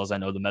near as well as I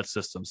know the Mets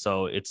system.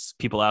 So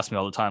people ask me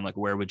all the time, like,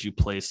 where would you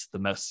place the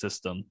Mets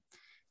system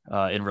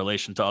in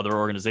relation to other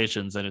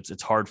organizations? And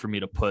it's hard for me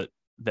to put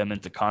them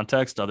into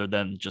context other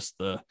than just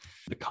the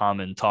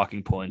common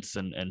talking points.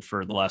 And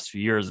for the last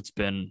few years, it's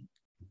been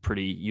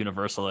pretty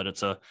universal that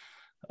it's a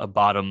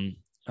bottom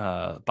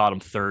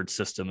third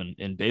system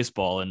in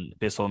baseball, and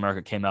Baseball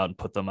America came out and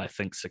put them, I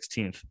think,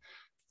 16th.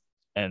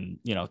 And,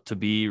 to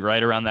be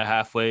right around that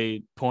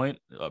halfway point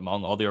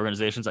among all the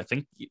organizations, I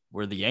think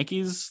were the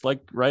Yankees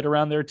like right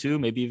around there too,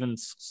 maybe even,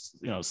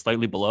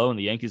 slightly below. And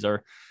the Yankees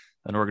are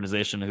an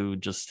organization who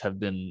just have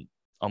been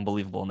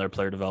unbelievable in their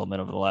player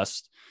development over the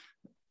last,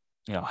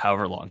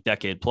 however long,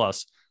 decade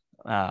plus.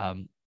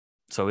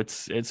 So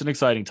it's an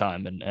exciting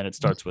time, and it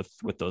starts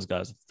with those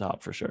guys at the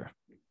top for sure.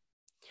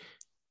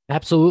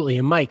 Absolutely.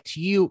 And Mike,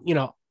 to you,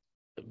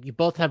 you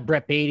both have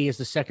Brett Beatty as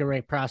the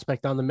second-ranked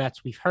prospect on the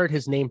Mets. We've heard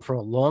his name for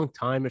a long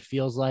time. It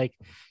feels like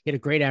he had a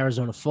great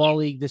Arizona Fall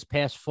League this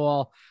past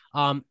fall.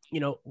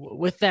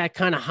 With that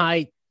kind of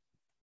high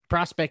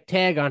prospect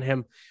tag on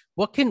him,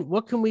 what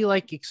can we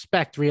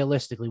expect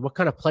realistically? What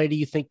kind of play do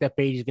you think that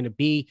Beatty is going to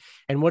be,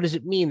 and what does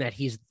it mean that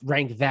he's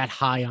ranked that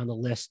high on the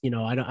list?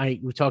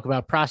 We talk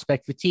about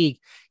prospect fatigue.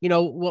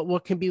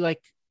 What can be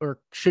like, or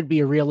should be,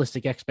 a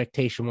realistic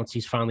expectation once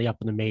he's finally up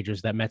in the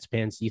majors that Mets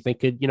fans, do you think,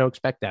 could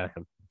expect out of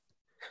him?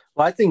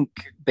 Well, I think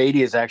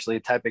Beatty is actually a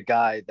type of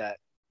guy that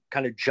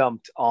kind of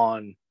jumped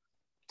on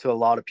to a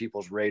lot of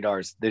people's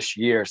radars this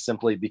year,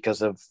 simply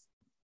because of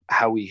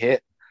how he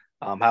hit,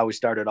 how he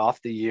started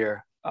off the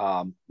year.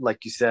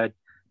 Like you said,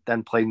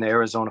 then played in the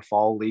Arizona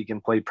Fall League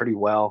and played pretty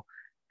well.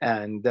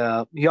 And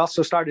he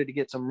also started to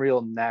get some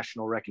real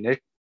national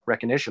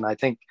recognition. I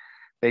think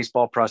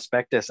Baseball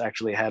Prospectus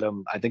actually had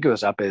him, I think it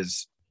was up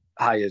as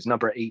high as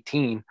number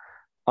 18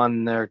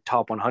 on their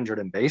top 100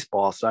 in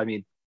baseball. So, I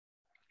mean,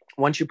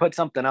 once you put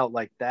something out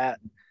like that,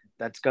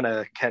 that's going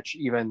to catch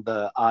even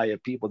the eye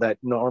of people that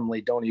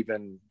normally don't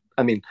even,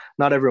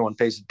 not everyone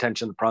pays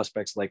attention to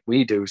prospects like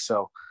we do.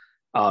 So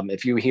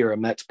if you hear a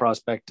Mets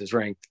prospect is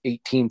ranked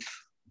 18th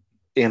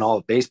in all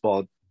of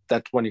baseball,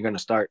 that's when you're going to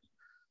start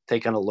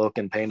taking a look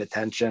and paying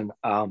attention.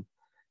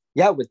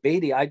 With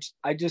Beatty, I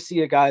just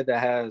see a guy that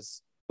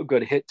has a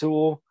good hit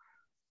tool,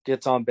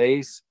 gets on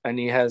base, and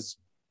he has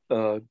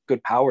a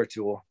good power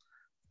tool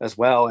as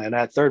well. And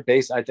at third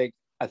base, I think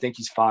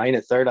he's fine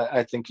at third.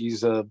 I think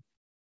he's a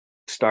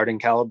starting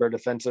caliber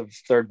defensive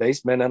third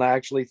baseman. And I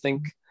actually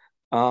think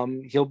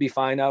he'll be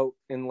fine out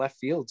in left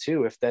field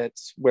too, if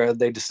that's where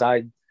they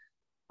decide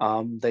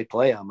they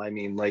play him.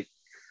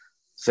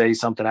 Say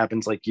something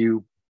happens, like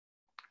you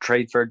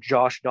trade for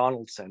Josh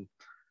Donaldson,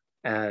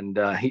 and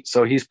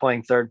he's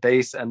playing third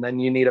base, and then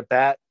you need a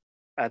bat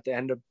at the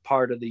end of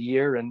part of the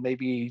year, and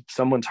maybe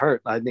someone's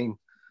hurt.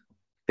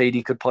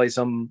 Beatty could play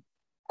some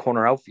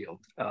corner outfield.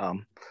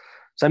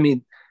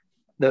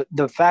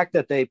 The fact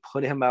that they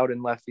put him out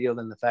in left field,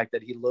 and the fact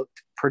that he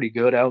looked pretty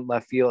good out in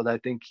left field, I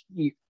think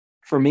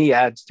for me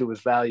adds to his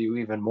value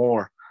even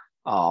more.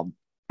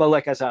 But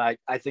like I said,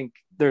 I think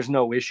there's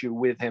no issue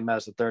with him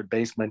as a third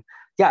baseman.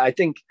 Yeah, I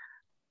think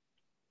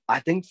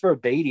for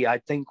Beatty, I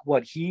think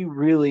what he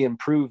really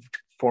improved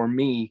for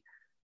me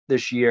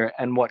this year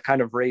and what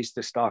kind of raised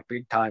the stock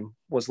big time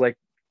was like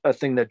a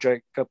thing that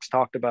Jacobs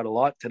talked about a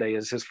lot today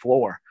is his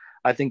floor.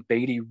 I think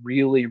Beatty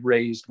really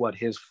raised what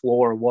his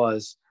floor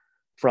was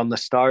from the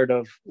start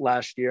of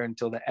last year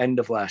until the end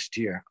of last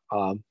year.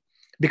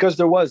 Because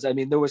there was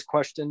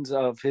questions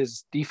of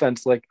his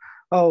defense like,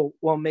 oh,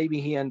 well, maybe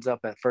he ends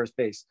up at first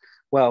base.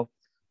 Well,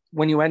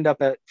 when you end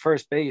up at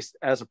first base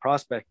as a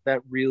prospect,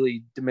 that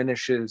really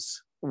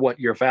diminishes what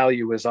your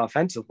value is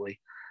offensively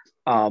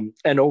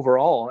and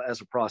overall as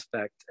a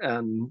prospect,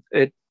 and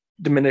it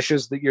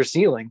diminishes your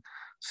ceiling.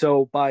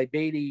 So by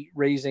Beatty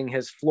raising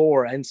his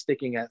floor and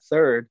sticking at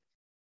third,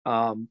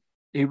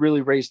 he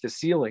really raised his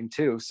ceiling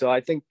too. So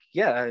I think,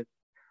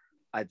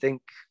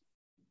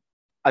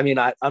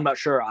 I'm not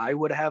sure I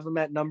would have him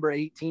at number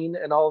 18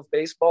 in all of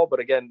baseball, but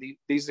again,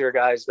 these are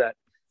guys that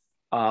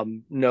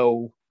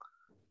know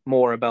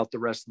more about the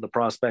rest of the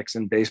prospects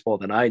in baseball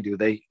than I do.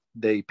 They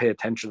pay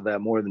attention to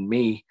that more than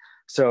me.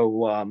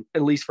 So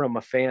at least from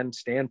a fan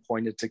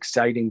standpoint, it's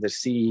exciting to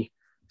see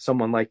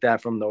someone like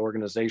that from the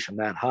organization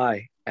that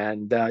high.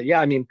 And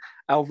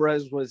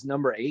Alvarez was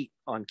number 8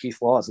 on Keith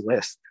Law's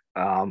list.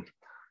 To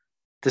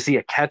see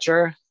a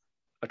catcher,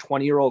 a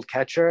 20-year-old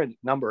catcher at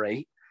number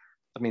 8,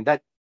 I mean,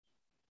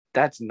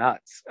 that's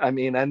nuts. I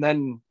mean, and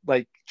then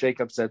like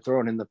Jacob said,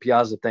 throwing in the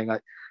Piazza thing,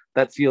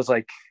 that feels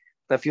like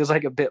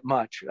a bit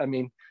much. I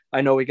mean,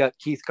 I know we got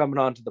Keith coming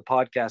on to the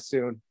podcast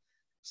soon,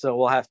 so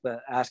we'll have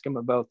to ask him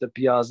about the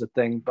Piazza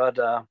thing. But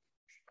the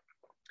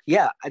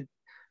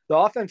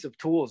offensive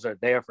tools are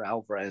there for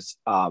Alvarez.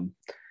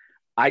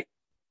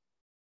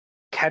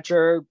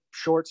 Catcher,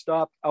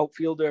 shortstop,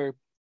 outfielder,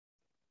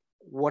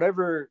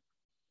 whatever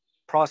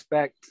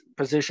prospect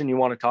position you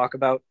want to talk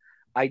about.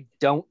 I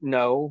don't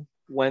know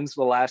when's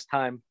the last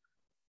time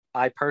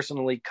I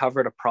personally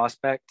covered a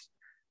prospect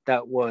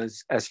that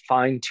was as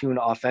fine-tuned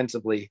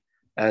offensively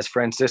as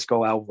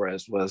Francisco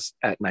Alvarez was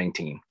at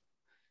 19.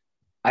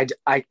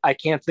 I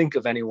can't think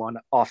of anyone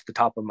off the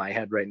top of my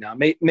head right now.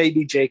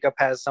 Maybe Jacob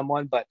has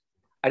someone, but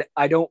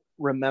I don't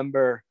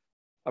remember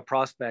a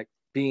prospect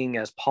being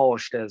as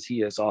polished as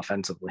he is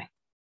offensively.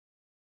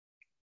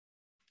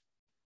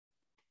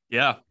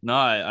 Yeah, no,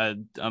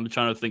 I'm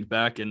trying to think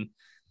back, and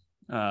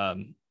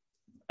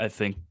I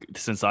think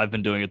since I've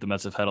been doing it, the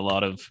Mets have had a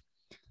lot of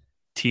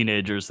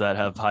teenagers that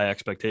have high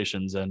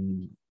expectations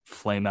and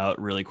flame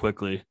out really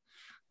quickly.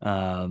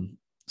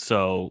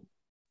 So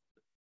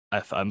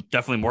I'm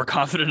definitely more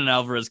confident in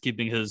Alvarez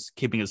keeping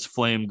his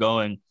flame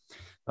going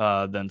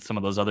than some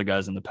of those other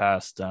guys in the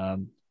past.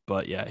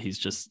 But yeah,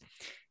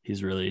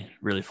 he's really,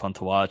 really fun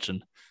to watch.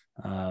 And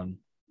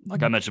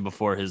like I mentioned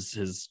before,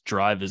 his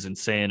drive is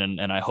insane.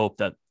 And I hope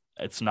that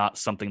it's not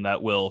something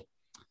that will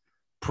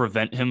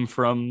prevent him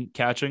from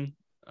catching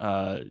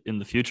in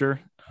the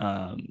future.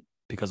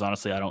 Because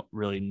honestly, I don't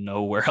really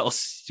know where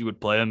else you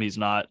would play him. He's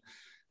not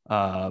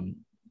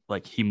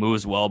like he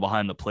moves well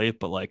behind the plate,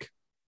 but like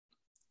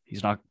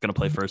he's not going to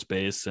play first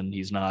base, and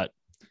he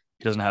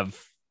doesn't have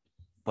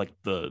like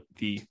the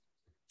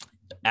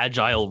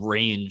agile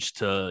range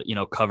to,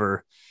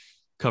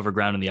 cover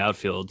ground in the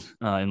outfield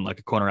in like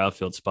a corner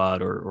outfield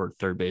spot or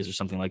third base or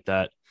something like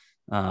that.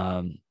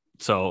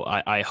 So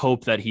I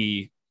hope that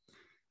he,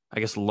 I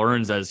guess,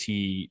 learns as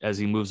he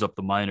moves up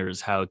the minors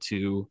how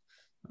to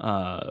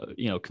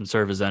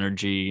conserve his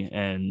energy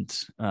and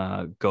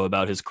go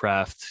about his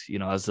craft,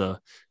 as a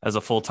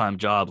full-time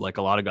job, like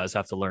a lot of guys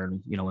have to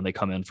learn, when they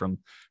come in from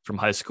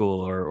high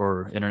school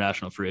or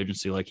international free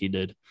agency like he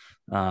did.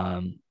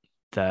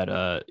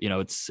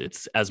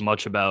 It's as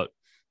much about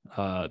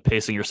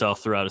pacing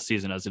yourself throughout a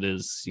season as it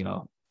is,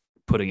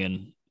 putting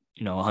in,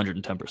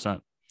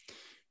 110%.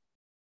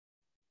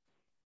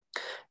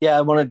 Yeah,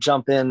 I want to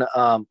jump in.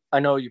 I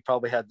know you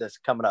probably had this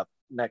coming up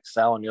next,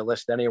 Sal, on your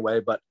list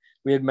anyway, but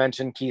we had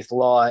mentioned Keith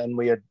Law, and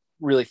we had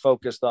really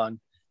focused on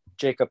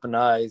Jacob and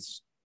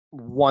I's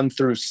 1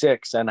 through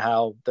 6 and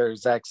how they're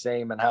exact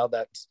same and how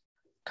that's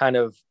kind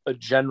of a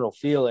general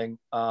feeling.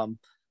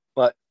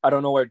 But I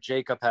don't know where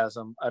Jacob has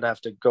them. I'd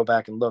have to go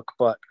back and look,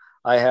 but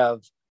I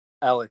have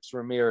Alex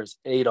Ramirez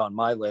 8 on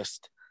my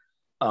list.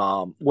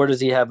 Where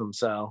does he have him,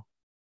 Sal?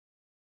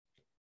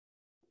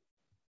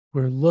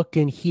 We're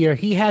looking here.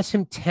 He has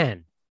him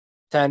 10.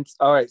 10th.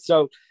 All right.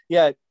 So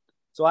yeah.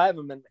 So I have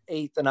him in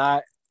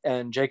 8th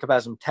and Jacob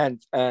has him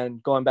 10th.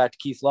 And going back to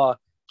Keith Law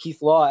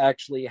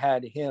actually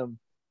had him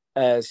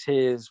as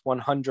his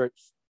 100th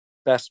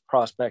best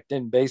prospect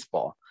in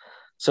baseball.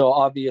 So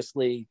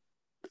obviously,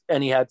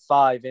 and he had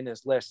 5 in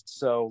his list.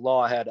 So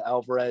Law had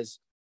Alvarez,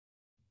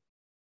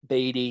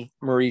 Beatty,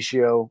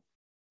 Mauricio,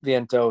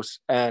 Vientos,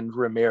 and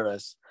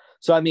Ramirez.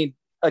 So, I mean,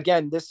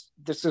 again, this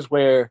is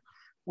where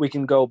we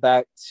can go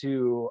back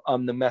to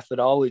the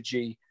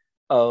methodology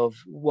of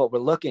what we're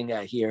looking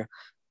at here.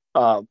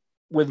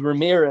 With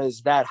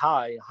Ramirez that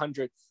high,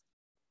 100th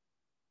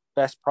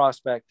best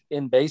prospect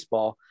in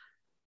baseball,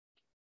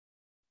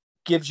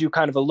 gives you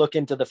kind of a look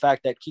into the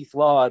fact that Keith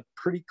Law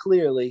pretty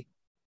clearly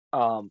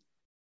And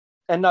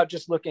not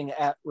just looking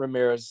at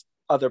Ramirez,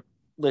 other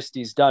lists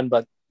he's done,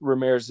 but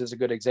Ramirez is a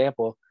good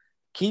example.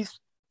 Keith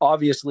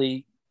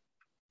obviously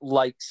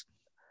likes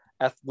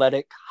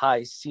athletic,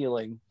 high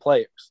ceiling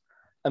players.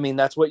 I mean,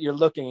 that's what you're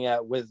looking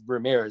at with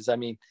Ramirez. I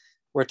mean,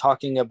 we're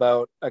talking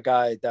about a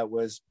guy that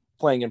was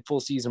playing in full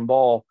season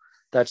ball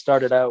that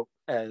started out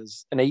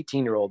as an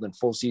 18-year-old in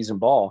full season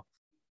ball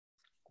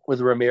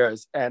with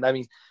Ramirez. And I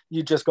mean,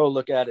 you just go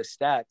look at his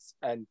stats,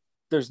 and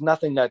there's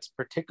nothing that's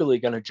particularly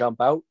going to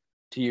jump out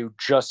to you,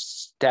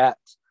 just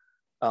stats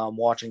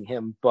watching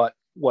him. But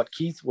what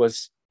Keith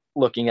was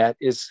looking at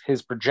is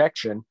his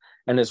projection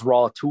and his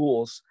raw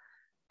tools,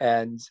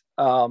 and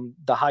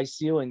the high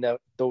ceiling that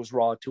those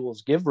raw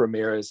tools give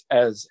Ramirez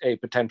as a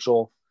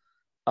potential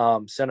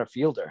center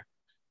fielder.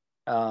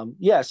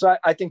 So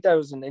I think that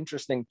was an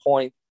interesting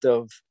point.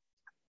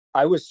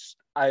 I was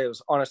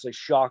honestly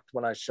shocked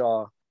when I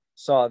saw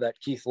that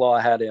Keith Law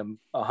had him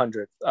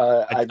 100th.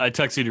 I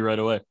texted you right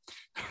away.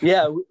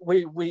 Yeah,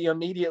 we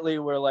immediately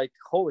were like,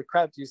 "Holy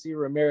crap! Do you see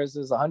Ramirez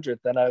is 100th?"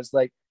 And I was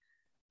like,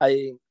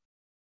 I'm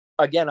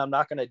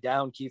not going to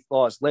down Keith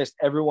Law's list.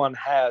 Everyone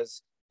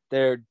has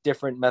their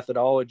different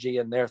methodology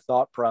and their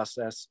thought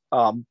process.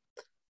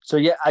 So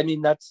yeah, I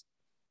mean that's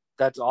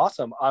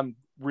awesome. I'm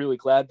really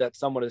glad that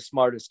someone as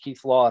smart as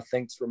Keith Law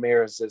thinks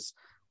Ramirez is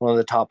one of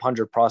the top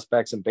 100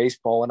 prospects in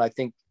baseball, and I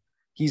think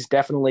he's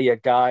definitely a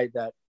guy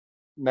that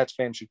Mets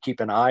fans should keep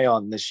an eye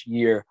on this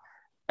year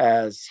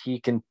as he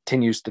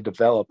continues to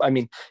develop. I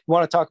mean, you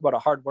want to talk about a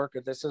hard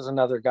worker. This is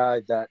another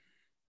guy that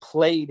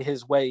played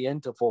his way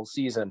into full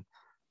season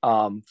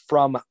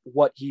from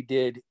what he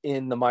did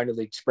in the minor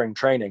league spring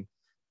training.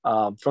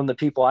 From the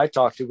people I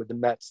talked to with the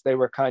Mets, they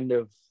were kind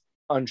of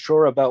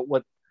unsure about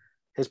what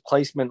his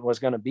placement was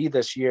going to be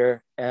this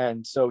year.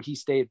 And so he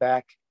stayed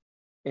back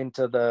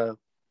into the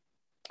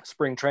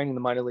spring training,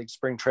 the minor league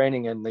spring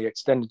training and the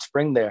extended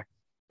spring there.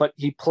 But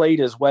he played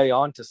his way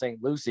on to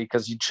St. Lucie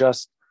because he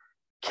just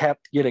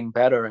kept getting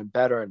better and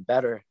better and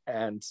better.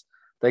 And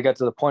they got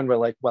to the point where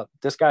like, well,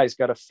 this guy's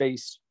got to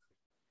face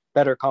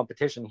better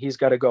competition. He's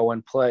got to go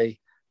and play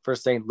for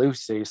St.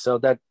 Lucie. So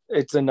that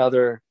it's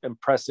another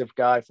impressive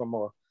guy from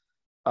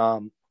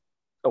a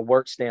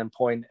work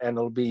standpoint. And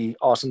it'll be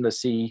awesome to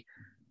see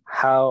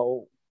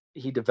how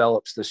he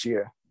develops this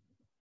year.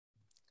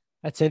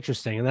 That's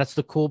interesting. And that's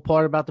the cool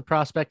part about the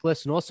prospect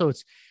list. And also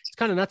it's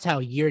kind of nuts how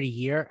year to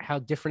year, how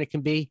different it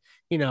can be.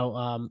 You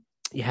know,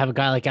 you have a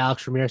guy like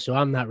Alex Ramirez, who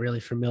I'm not really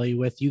familiar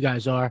with. You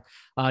guys are,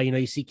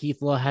 you see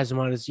Keith Law has him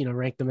on his,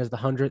 ranked him as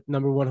the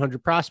number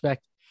 100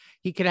 prospect.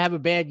 He could have a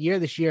bad year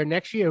this year.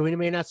 Next year, we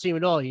may not see him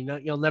at all.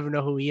 You'll never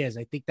know who he is.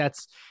 I think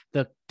that's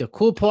the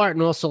cool part,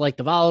 and also like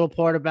the volatile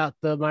part about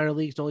the minor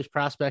leagues, all these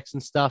prospects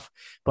and stuff.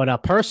 But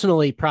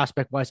personally,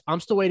 prospect wise, I'm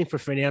still waiting for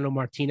Fernando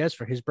Martinez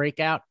for his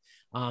breakout.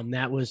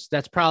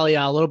 That's probably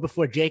a little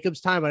before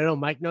Jacob's time. I know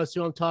Mike knows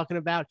who I'm talking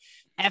about.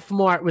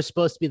 F-Mart was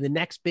supposed to be the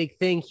next big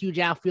thing, huge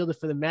outfielder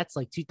for the Mets,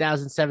 like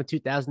 2007,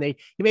 2008.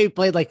 He maybe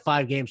played like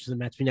 5 games for the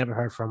Mets. We never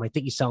heard from him. I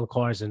think he's selling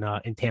cars in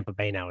Tampa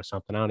Bay now or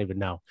something. I don't even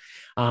know.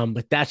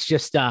 But that's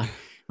just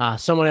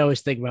someone I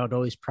always think about,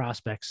 all these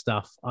prospect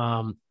stuff.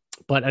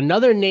 But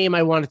another name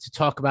I wanted to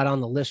talk about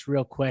on the list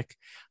real quick,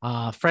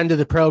 friend of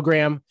the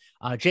program,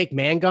 Jake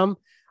Mangum.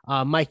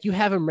 Mike, you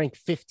have him ranked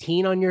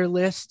 15 on your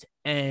list,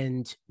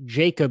 and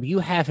Jacob, you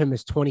have him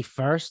as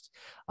 21st.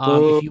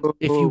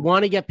 If you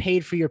want to get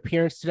paid for your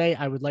appearance today,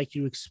 I would like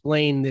you to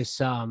explain this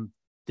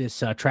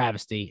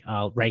travesty,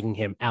 ranking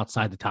him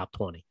outside the top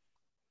 20.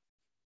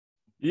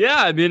 Yeah,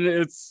 I mean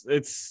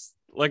it's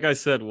like I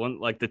said,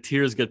 the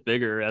tiers get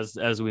bigger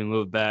as we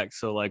move back.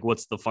 So like,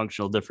 what's the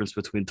functional difference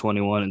between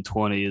 21 and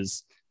 20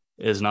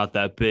 is not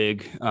that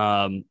big.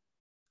 And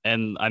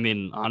I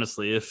mean,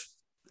 honestly, if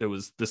it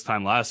was this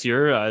time last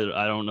year,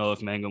 I don't know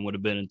if Mangum would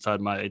have been inside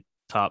my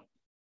top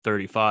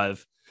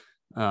 35,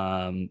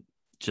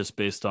 just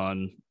based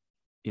on,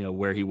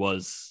 where he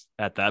was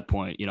at that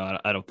point.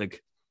 I don't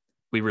think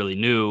we really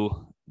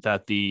knew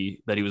that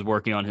he was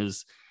working on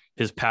his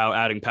power,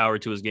 adding power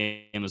to his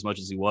game as much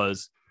as he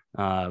was.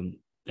 And,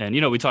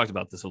 we talked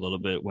about this a little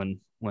bit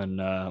when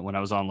I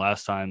was on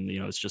last time.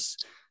 It's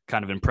just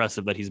kind of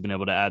impressive that he's been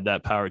able to add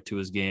that power to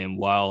his game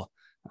while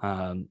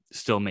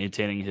still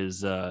maintaining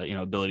his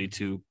ability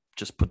to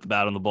just put the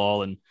bat on the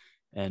ball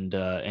and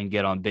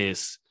get on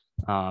base,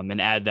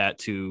 and add that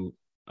to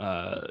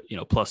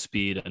plus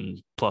speed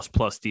and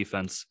plus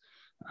defense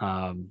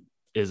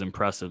is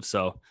impressive.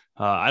 So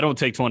I don't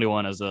take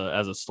 21 as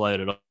a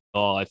slight at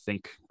all. I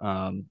think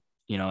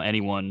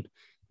anyone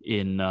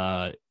in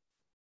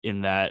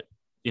that,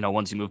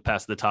 once you move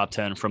past the top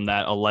 10 from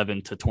that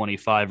 11 to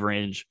 25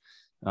 range,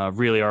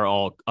 really are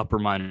all upper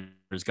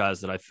minors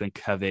guys that I think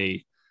have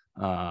a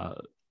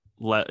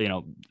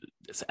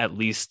at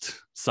least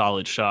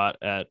solid shot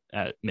at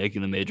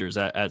making the majors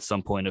at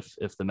some point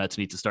if the Mets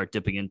need to start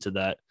dipping into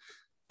that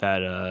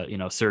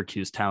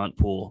Syracuse talent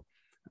pool,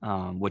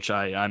 which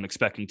I'm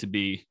expecting to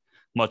be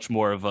much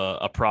more of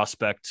a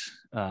prospect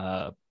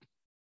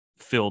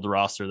filled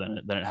roster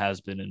than it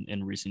has been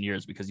in recent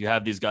years, because you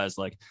have these guys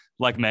like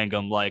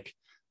Mangum, like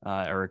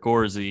Eric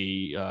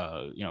Orzi,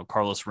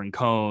 Carlos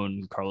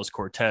Rincon, Carlos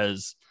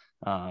Cortez.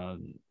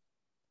 Who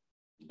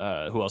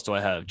else do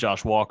I have?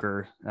 Josh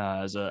Walker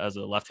as a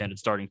left-handed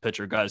starting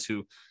pitcher. Guys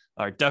who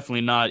are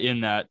definitely not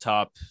in that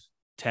top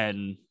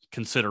 10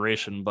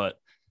 consideration, but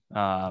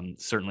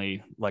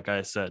certainly, like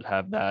I said,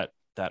 have that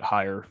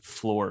higher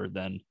floor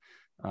than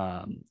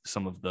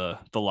some of the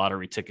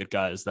lottery ticket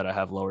guys that I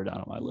have lower down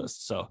on my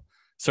list. So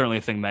certainly,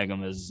 I think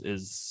Mangum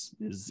is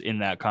in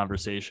that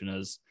conversation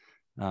as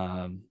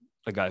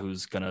a guy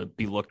who's going to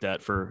be looked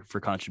at for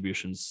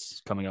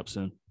contributions coming up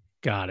soon.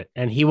 Got it.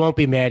 And he won't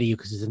be mad at you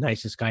because he's the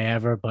nicest guy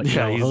ever, but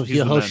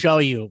he'll show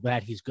you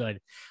that he's good.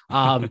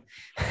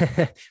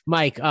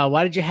 Mike,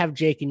 why did you have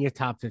Jake in your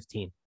top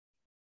 15?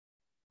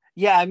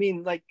 Yeah, I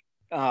mean, like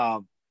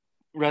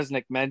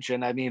Resnick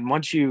mentioned, I mean,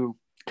 once you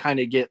kind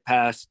of get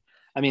past,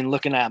 I mean,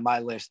 looking at my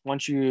list,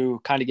 once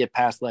you kind of get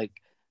past like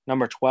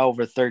number 12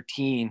 or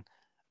 13,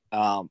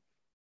 I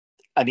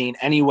mean,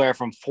 anywhere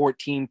from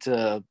 14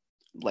 to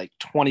like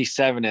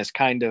 27 is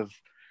kind of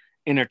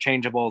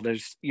interchangeable.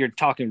 You're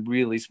talking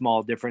really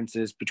small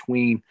differences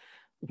between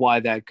why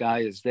that guy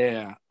is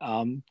there.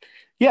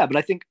 But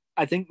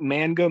I think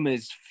Mangum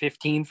is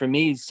 15 for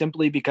me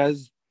simply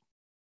because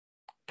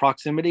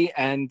proximity,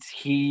 and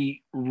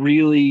he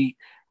really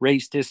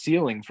raised his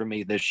ceiling for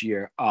me this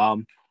year.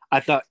 I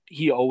thought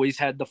he always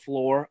had the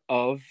floor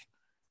of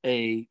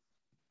a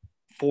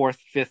 4th,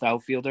 5th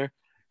outfielder.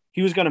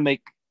 He was going to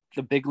make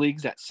the big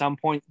leagues at some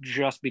point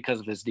just because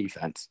of his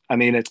defense. I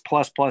mean, it's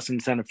plus in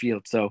center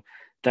field. So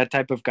that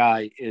type of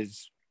guy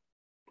is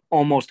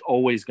almost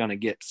always going to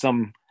get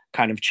some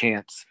kind of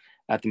chance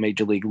at the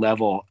major league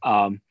level.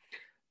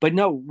 But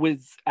no,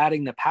 with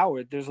adding the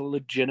power,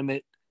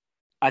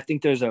 I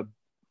think there's a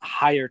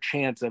higher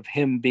chance of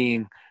him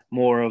being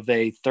more of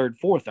a 3rd,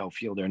 4th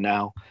outfielder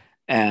now.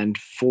 And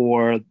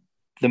for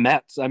the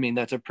Mets, I mean,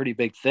 that's a pretty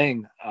big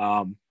thing.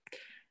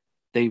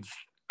 They've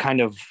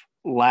kind of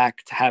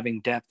lacked having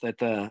depth at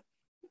the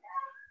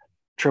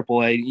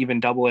AAA,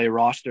 even AA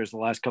rosters the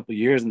last couple of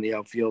years in the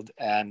outfield.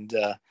 And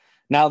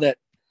now that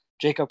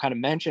Jacob kind of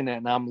mentioned it,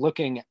 and I'm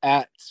looking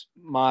at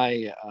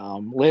my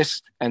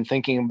list and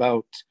thinking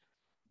about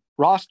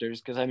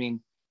rosters, because I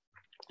mean,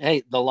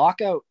 hey, the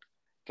lockout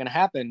can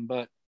happen,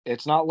 but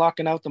it's not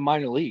locking out the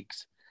minor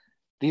leagues.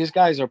 These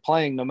guys are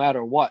playing no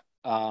matter what.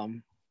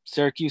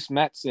 Syracuse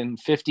Mets in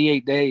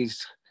 58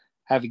 days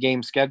have a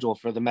game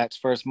scheduled for the Mets'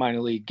 first minor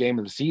league game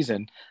of the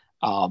season.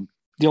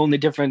 The only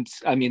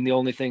difference, I mean, the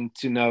only thing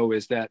to know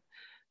is that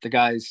the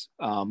guys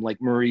like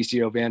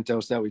Mauricio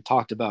Vantos that we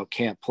talked about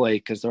can't play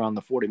because they're on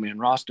the 40-man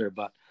roster.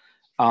 But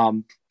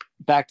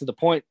back to the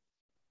point,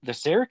 the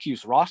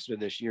Syracuse roster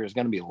this year is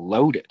going to be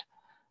loaded,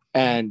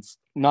 and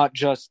not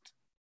just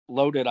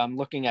loaded. I'm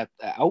looking at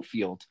the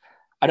outfield.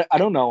 I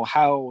don't know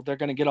how they're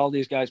going to get all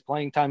these guys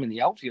playing time in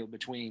the outfield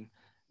between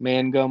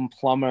Mangum,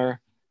 Plummer,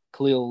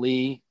 Khalil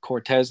Lee,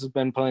 Cortez has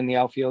been playing the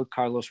outfield,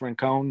 Carlos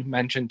Rincon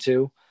mentioned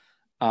too.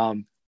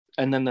 And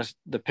then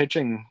the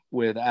pitching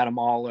with Adam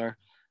Aller,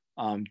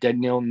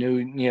 Daniel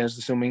Nunez,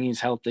 assuming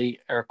he's healthy,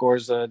 Eric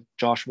Orza,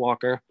 Josh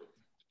Walker.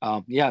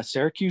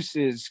 Syracuse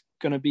is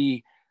going to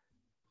be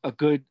a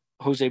good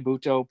Jose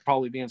Buto,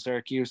 probably be in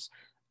Syracuse.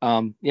 It's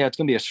going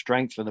to be a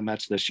strength for the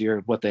Mets this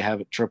year, what they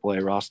have at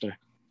AAA roster.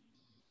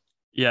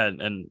 Yeah,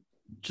 and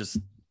just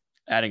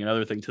adding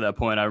another thing to that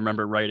point, I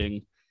remember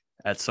writing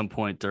at some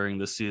point during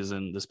this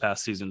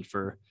past season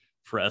for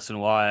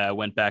SNY, I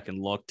went back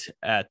and looked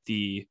at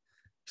the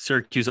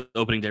Syracuse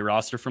opening day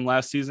roster from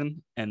last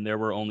season, and there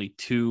were only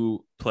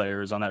 2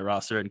 players on that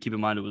roster. And keep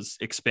in mind, it was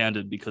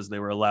expanded because they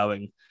were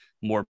allowing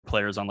more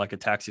players on like a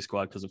taxi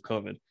squad because of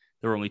COVID.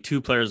 There were only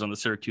 2 players on the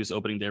Syracuse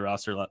opening day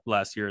roster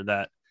last year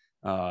that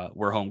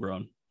were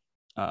homegrown.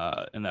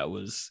 And that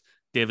was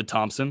David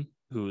Thompson,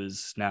 who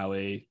is now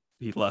he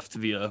left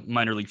via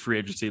minor league free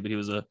agency, but he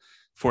was a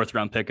 4th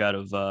round pick out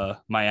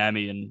of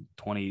Miami in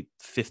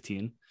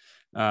 2015.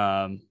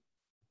 And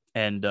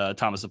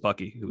Thomas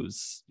Apucky,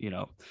 who's,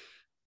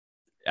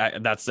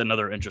 that's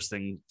another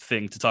interesting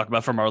thing to talk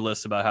about from our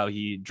list about how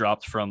he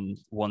dropped from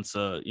once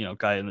a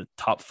guy in the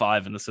top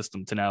 5 in the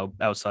system to now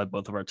outside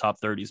both of our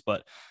top 30s.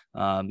 But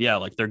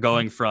like they're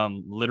going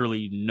from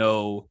literally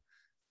no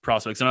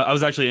prospects, and I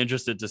was actually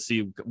interested to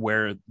see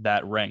where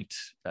that ranked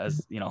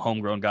as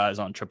homegrown guys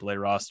on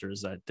AAA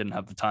rosters. I didn't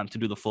have the time to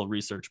do the full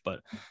research, but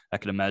I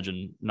could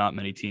imagine not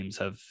many teams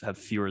have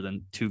fewer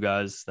than 2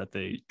 guys that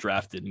they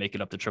drafted make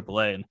it up to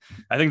AAA, and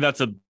I think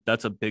that's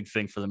a big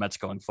thing for the Mets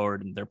going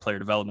forward in their player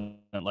development.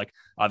 Like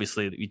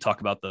obviously, we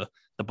talk about the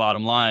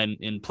bottom line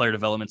in player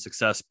development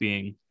success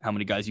being how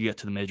many guys you get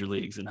to the major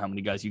leagues and how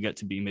many guys you get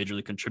to be major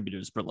league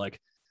contributors, but like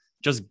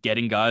just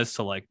getting guys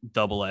to like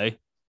AA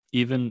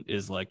even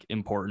is like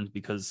important,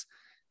 because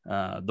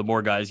the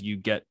more guys you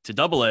get to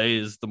AA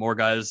is the more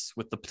guys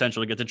with the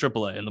potential to get to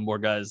AAA, and the more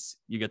guys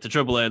you get to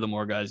AAA, the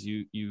more guys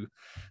you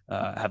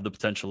have the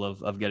potential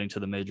of getting to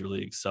the major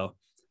leagues. So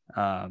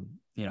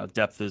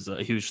depth is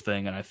a huge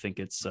thing, and I think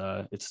it's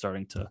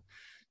starting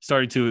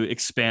to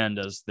expand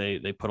as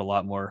they put a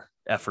lot more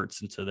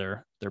efforts into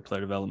their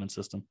player development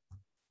system.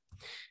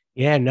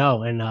 Yeah,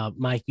 no. And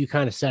Mike, you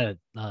kind of said it.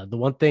 The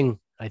one thing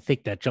I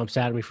think that jumps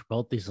out at me for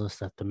both these lists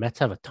that the Mets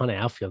have a ton of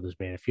outfielders,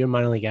 man. If you're a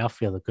minor league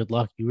outfielder, good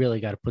luck. You really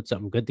got to put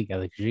something good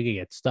together because you're gonna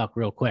get stuck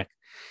real quick.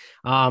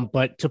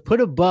 But to put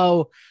a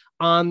bow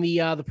on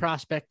the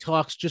prospect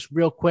talks, just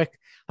real quick,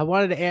 I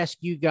wanted to ask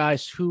you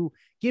guys who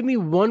give me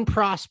one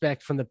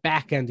prospect from the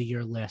back end of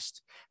your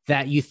list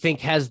that you think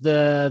has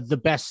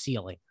the best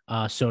ceiling,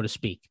 so to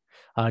speak.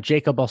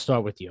 Jacob, I'll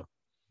start with you.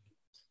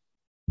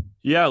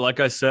 Yeah, like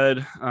I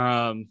said,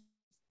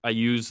 I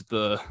used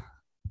the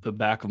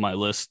back of my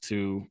list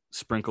to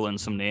sprinkle in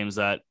some names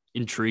that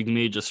intrigue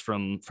me just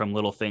from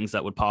little things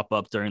that would pop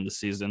up during the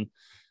season.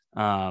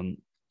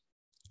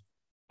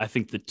 I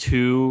think the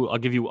two I'll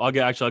give you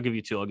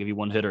two. I'll give you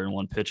one hitter and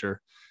one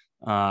pitcher.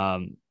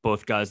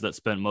 Both guys that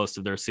spent most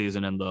of their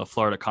season in the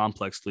Florida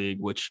Complex League,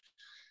 which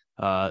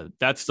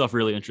that stuff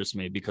really interests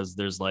me because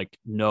there's like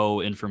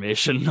no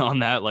information on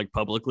that like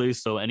publicly.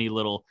 So any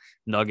little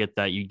nugget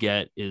that you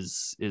get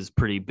is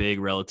pretty big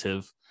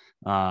relative.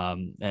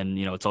 And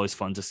it's always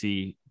fun to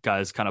see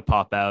guys kind of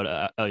pop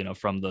out,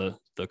 from the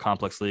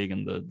Complex League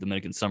and the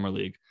Dominican Summer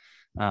League.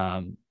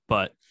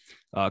 But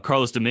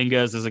Carlos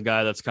Dominguez is a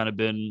guy that's kind of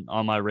been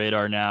on my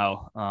radar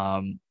now.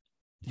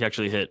 He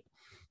actually hit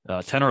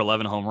 10 or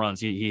 11 home runs.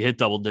 He hit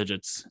double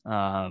digits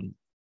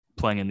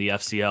playing in the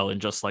FCL in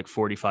just like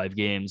 45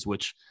 games,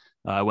 which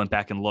I went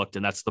back and looked,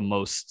 and that's the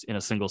most in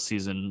a single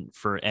season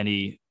for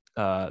any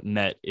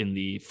Met in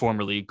the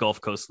formerly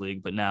Gulf Coast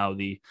League, but now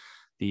the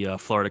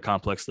Florida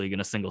Complex League in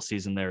a single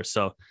season there.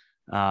 So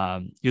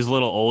he's a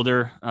little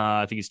older.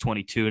 I think he's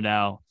 22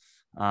 now.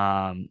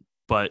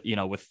 But,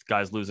 with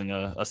guys losing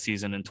a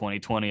season in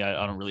 2020,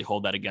 I don't really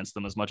hold that against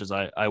them as much as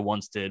I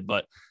once did.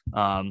 But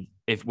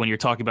when you're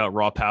talking about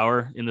raw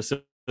power in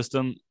the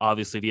system,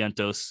 obviously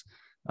Vientos,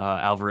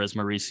 Alvarez,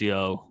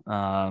 Mauricio,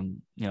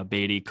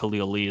 Beatty,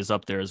 Khalil Lee is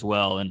up there as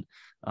well. And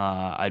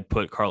I'd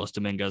put Carlos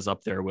Dominguez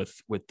up there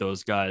with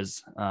those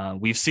guys.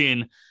 We've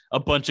seen a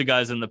bunch of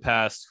guys in the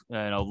past,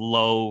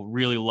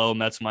 really low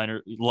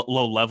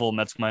level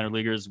Mets minor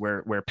leaguers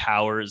where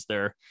power is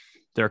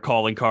their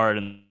calling card,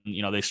 and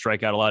they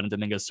strike out a lot, and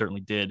Dominguez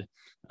certainly did.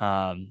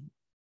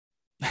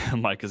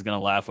 Mike is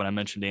gonna laugh when I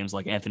mention names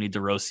like Anthony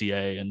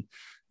DeRosier and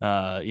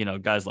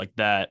guys like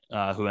that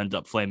who end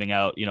up flaming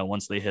out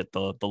once they hit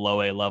the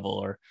low A level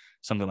or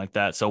something like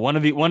that. So one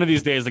of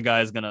these days the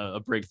guy is gonna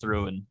break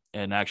through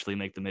and actually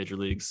make the major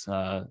leagues,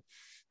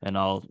 and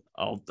I'll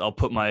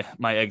put my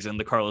eggs in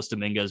the Carlos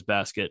Dominguez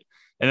basket.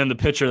 And then the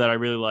pitcher that I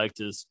really liked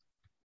is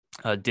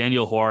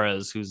Daniel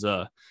Juarez, who's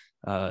a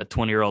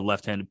 20-year-old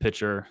left-handed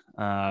pitcher.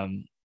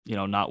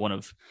 Not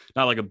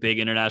like a big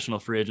international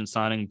free agent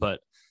signing, but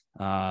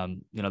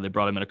they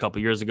brought him in a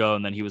couple years ago,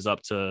 and then he was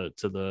up to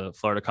the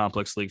Florida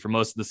Complex League for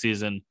most of the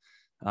season.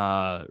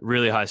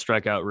 Really high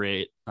strikeout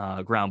rate,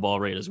 ground ball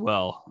rate as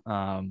well.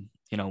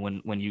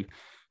 When you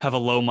have a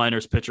low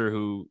minors pitcher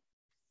who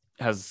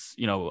has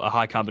a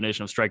high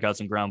combination of strikeouts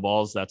and ground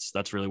balls,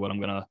 that's really what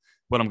I'm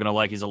gonna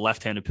like. He's a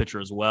left-handed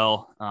pitcher as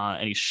well,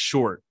 and he's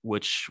short,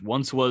 which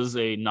once was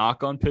a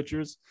knock on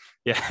pitchers.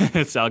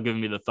 Yeah, Sal giving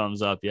me the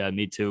thumbs up. Yeah,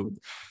 me too.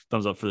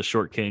 Thumbs up for the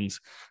short Kings.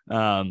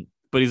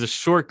 But he's a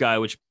short guy,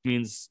 which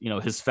means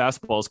his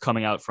fastball is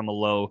coming out from a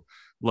low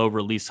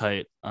release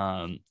height.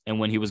 And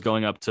when he was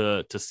going up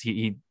to see,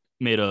 he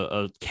made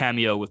a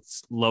cameo with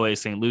Low A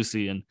St.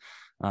 Lucie, and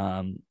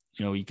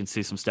you can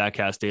see some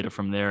Statcast data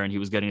from there, and he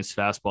was getting his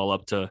fastball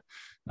up to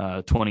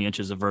 20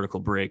 inches of vertical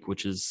break,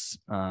 which is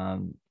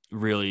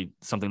really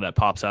something that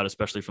pops out,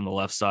 especially from the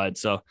left side.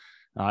 So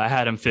I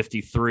had him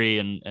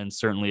 53, and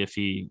certainly if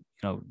he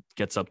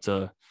gets up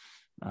to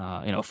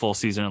full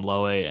season in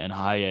low A and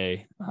high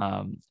A,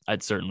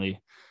 I'd certainly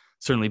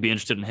be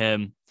interested in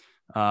him.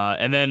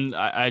 And then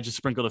I just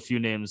sprinkled a few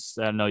names.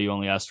 I know you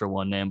only asked for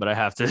one name, but I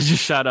have to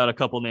just shout out a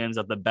couple names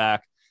at the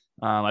back.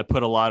 I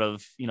put a lot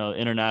of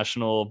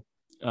international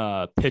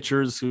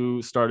pitchers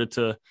who started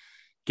to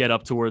get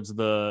up towards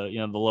the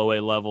low A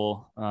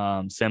level.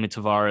 Sammy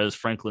Tavares,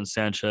 Franklin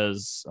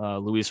Sanchez,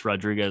 Luis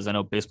Rodriguez. I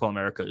know Baseball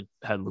America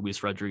had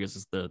Luis Rodriguez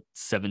as the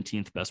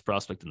 17th best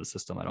prospect in the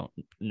system. I don't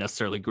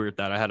necessarily agree with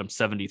that. I had him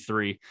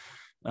 73.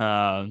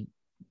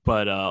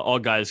 But all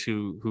guys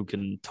who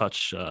can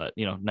touch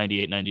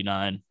 98,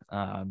 99.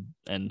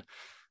 And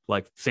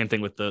like same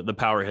thing with the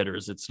power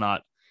hitters. It's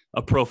not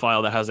a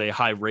profile that has a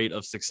high rate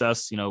of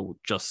success,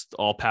 just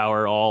all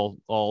power,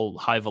 all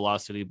high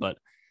velocity, but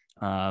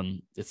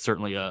it's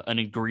certainly an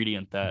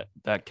ingredient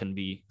that can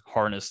be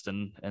harnessed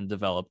and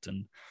developed.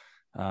 And,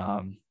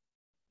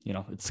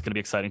 it's going to be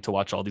exciting to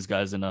watch all these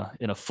guys in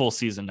a full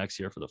season next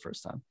year for the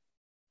first time.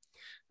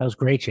 That was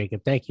great,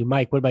 Jacob. Thank you.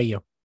 Mike, what about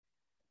you?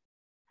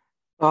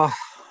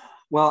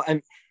 Well,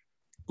 I'm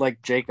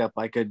like Jacob,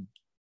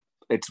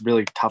 it's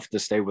really tough to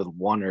stay with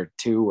one or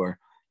two or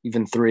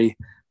even three.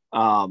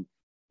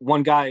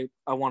 One guy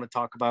I want to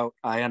talk about,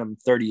 I had him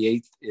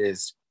 38th,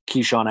 is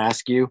Keyshawn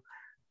Askew.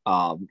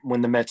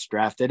 When the Mets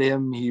drafted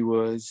him, he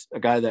was a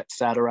guy that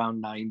sat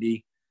around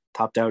 90,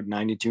 topped out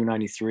 92,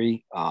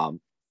 93.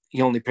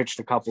 He only pitched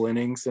a couple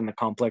innings in the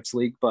complex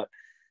league, but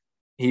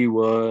he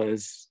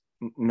was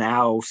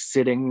now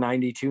sitting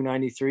 92,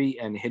 93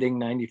 and hitting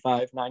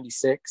 95,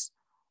 96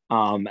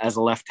 as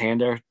a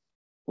left-hander,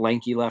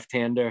 lanky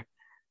left-hander.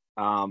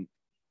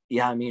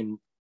 Yeah, I mean,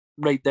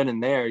 right then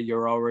and there,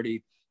 you're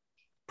already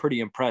pretty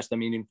impressed. I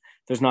mean,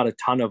 there's not a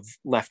ton of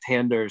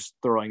left-handers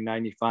throwing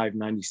 95,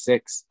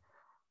 96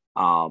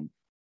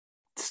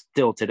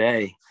 still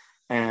today.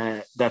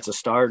 And that's a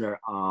starter.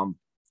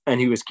 And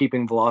he was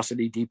keeping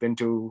velocity deep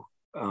into,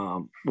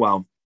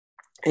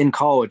 in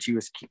college,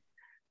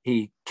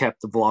 he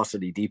kept the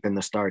velocity deep in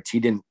the starts. He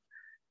didn't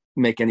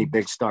make any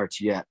big starts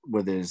yet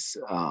with his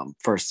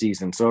first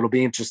season. So it'll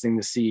be interesting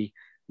to see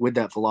with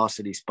that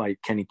velocity spike,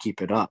 can he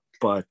keep it up?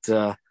 But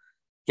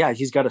yeah,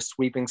 he's got a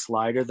sweeping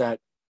slider that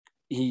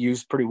he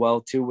used pretty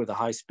well too with a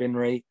high spin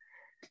rate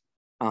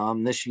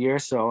this year.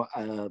 So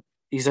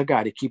he's a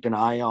guy to keep an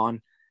eye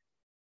on,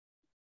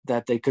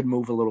 that they could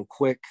move a little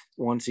quick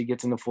once he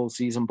gets into full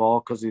season ball,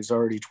 because he's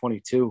already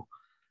 22.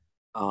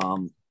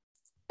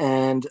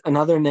 And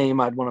another name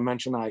I'd want to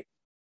mention, I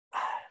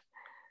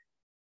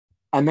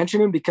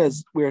mentioned him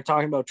because we were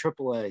talking about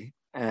AAA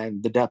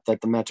and the depth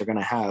that the Mets are going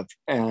to have.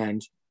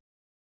 And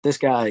this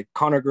guy,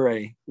 Connor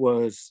Gray,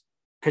 was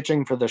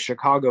pitching for the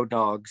Chicago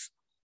Dogs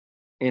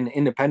in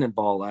independent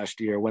ball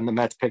last year when the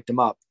Mets picked him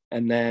up,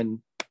 and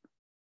then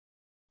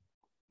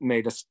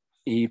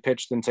he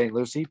pitched in St.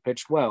 Lucie,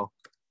 pitched well.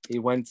 He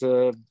went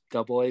to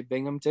AA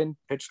Binghamton,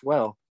 pitched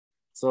well.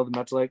 So the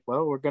Mets like,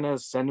 well, we're going to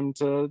send him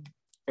to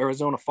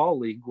Arizona Fall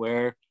League,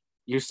 where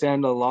you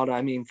send a lot of,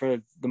 I mean, for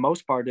the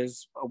most part,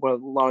 is a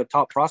lot of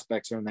top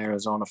prospects are in the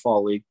Arizona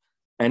Fall League.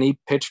 And he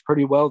pitched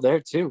pretty well there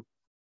too.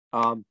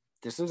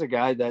 This is a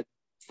guy that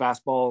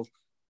fastball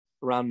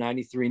around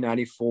 93,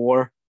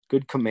 94,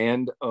 good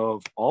command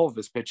of all of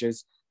his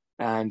pitches.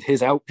 And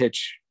his out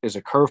pitch is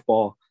a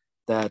curveball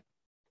that,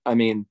 I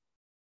mean,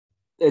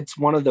 it's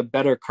one of the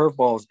better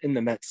curveballs in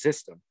the Mets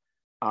system.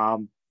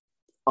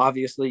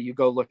 Obviously, you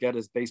go look at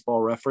his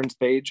baseball reference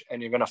page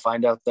and you're going to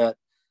find out that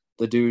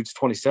the dude's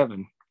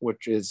 27,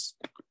 which is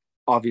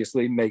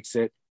obviously makes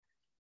it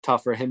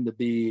tough for him to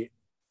be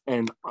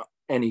in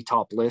any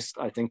top list.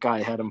 I think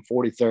I had him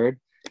 43rd,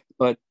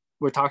 but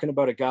we're talking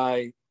about a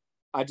guy.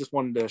 I just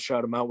wanted to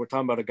shout him out. We're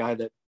talking about a guy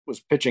that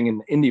was pitching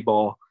in indie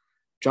ball,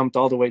 jumped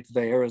all the way to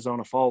the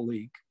Arizona Fall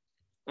League,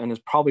 and is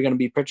probably going to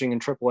be pitching in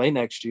AAA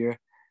next year.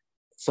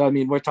 So, I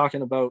mean, we're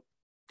talking about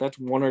that's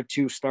one or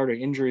two starter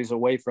injuries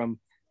away from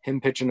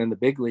him pitching in the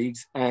big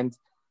leagues. And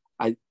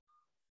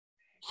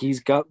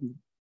he's got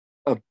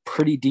a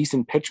pretty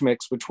decent pitch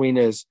mix between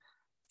his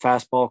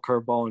fastball,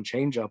 curveball, and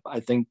changeup. I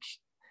think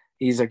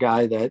he's a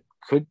guy that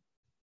could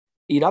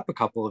eat up a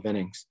couple of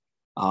innings.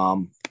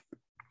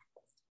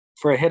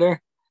 For a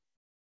hitter,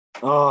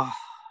 I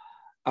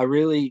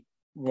really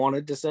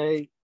wanted to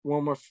say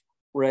Wilmer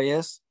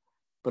Reyes,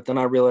 but then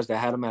I realized I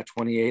had him at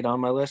 28 on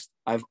my list.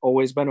 I've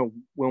always been a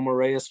Wilmer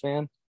Reyes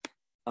fan.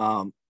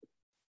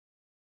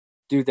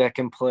 Dude that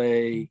can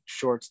play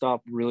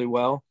shortstop really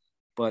well,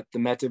 but the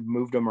Mets have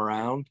moved him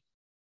around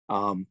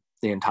the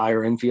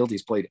entire infield.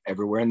 He's played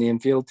everywhere in the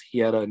infield. He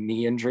had a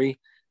knee injury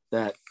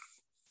that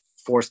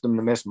forced him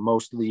to miss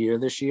most of the year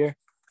this year.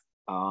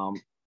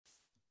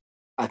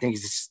 I think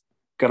he's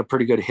got a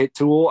pretty good hit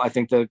tool. I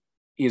think that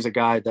he's a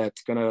guy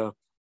that's going to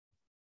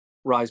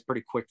rise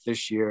pretty quick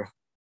this year.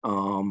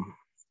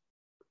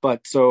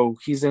 But so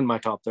he's in my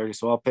top 30.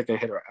 So I'll pick a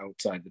hitter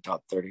outside the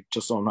top 30,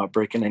 just so I'm not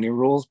breaking any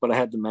rules, but I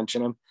had to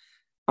mention him.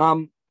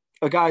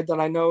 A guy that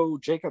I know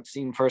Jacob's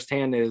seen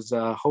firsthand is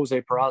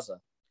Jose Peraza.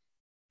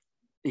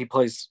 He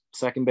plays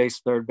second base,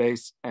 third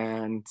base,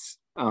 and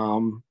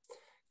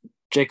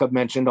Jacob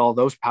mentioned all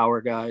those power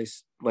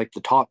guys, like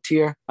the top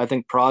tier. I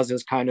think Peraza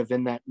is kind of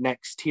in that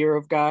next tier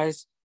of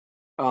guys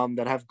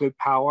that have good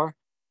power.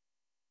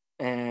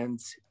 And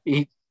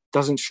he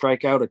doesn't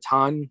strike out a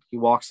ton. He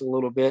walks a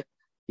little bit.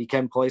 He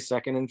can play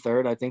second and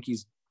third. I think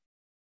he's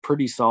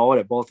pretty solid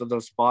at both of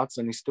those spots,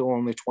 and he's still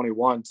only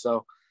 21.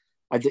 So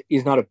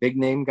he's not a big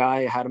name guy.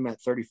 I had him at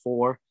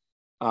 34.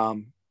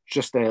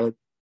 Just a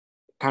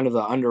kind of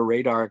the under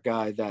radar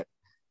guy that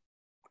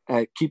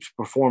keeps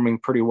performing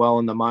pretty well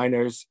in the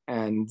minors,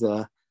 and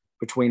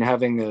between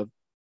having the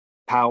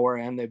power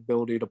and the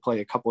ability to play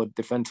a couple of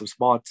defensive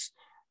spots,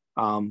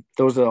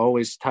 those are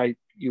always type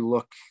you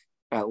look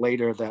at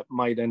later that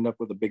might end up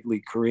with a big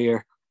league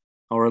career,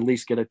 or at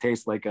least get a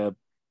taste like a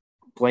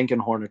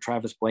Blankenhorn, a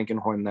Travis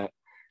Blankenhorn that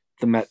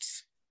the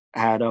Mets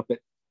had up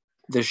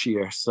this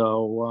year.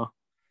 So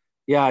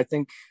yeah, I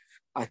think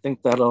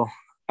that'll.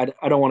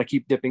 I don't want to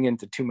keep dipping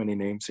into too many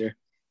names here.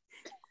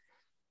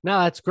 No,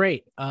 that's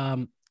great.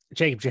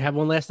 Jacob, do you have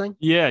one last thing?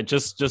 Yeah,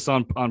 just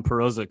on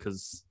Peraza,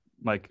 because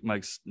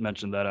Mike's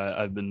mentioned that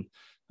I've been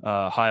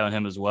high on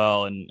him as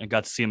well, and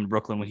got to see him in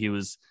Brooklyn when he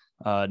was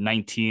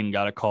 19.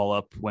 Got a call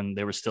up when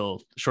they were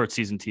still a short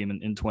season team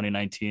in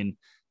 2019,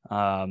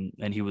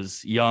 and he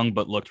was young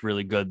but looked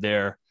really good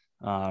there.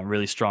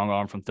 Really strong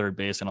arm from third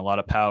base and a lot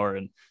of power.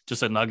 And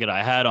just a nugget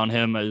I had on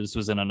him, this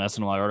was in an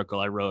SNY article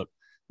I wrote.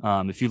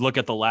 If you look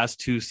at the last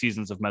two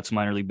seasons of Mets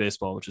minor league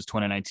baseball, which is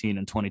 2019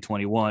 and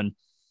 2021,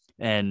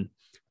 and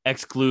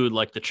exclude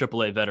like the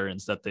AAA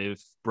veterans that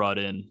they've brought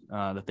in,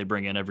 that they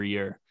bring in every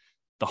year,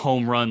 the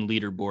home run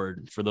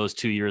leaderboard for those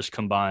 2 years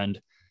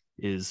combined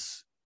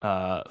is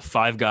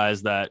 5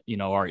 guys that,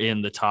 are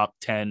in the top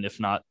 10, if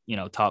not,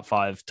 top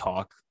 5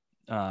 talk.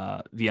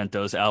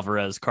 Vientos,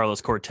 Alvarez,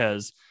 Carlos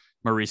Cortez,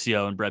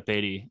 Mauricio, and Brett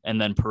Beatty.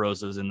 And then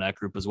Perosa's in that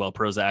group as well.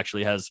 Perosa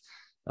actually has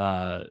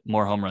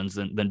more home runs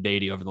than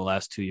Beatty over the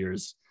last 2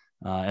 years,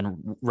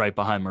 and right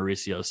behind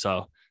Mauricio.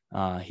 So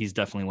he's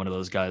definitely one of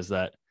those guys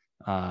that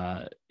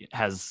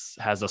has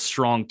a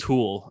strong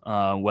tool.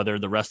 Whether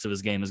the rest of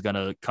his game is going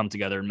to come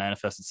together and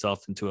manifest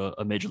itself into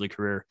a major league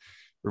career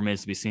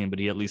remains to be seen, but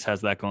he at least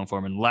has that going for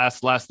him. And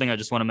last thing I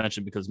just want to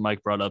mention, because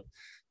Mike brought up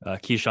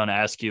Keyshawn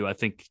Askew, I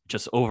think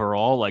just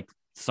overall, like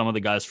some of the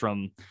guys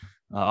from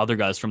other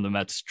guys from the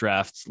Mets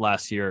drafts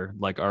last year,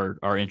 like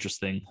are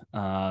interesting.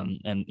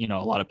 And, a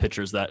lot of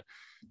pitchers that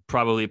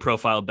probably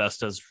profile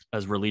best as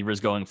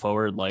relievers going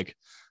forward, like,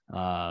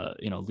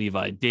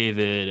 Levi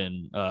David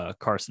and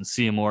Carson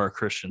Seymour,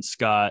 Christian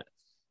Scott,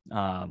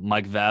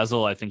 Mike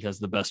Vasil, I think has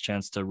the best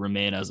chance to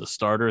remain as a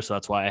starter. So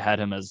that's why I had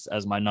him as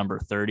my number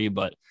 30,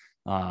 but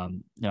I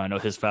know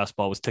his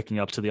fastball was ticking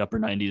up to the upper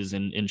 90s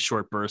in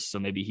short bursts. So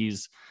maybe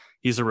he's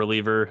a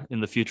reliever in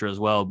the future as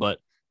well. But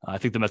I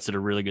think the Mets did a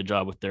really good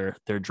job with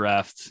their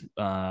draft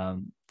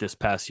this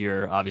past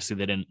year. Obviously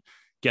they didn't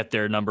get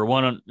their number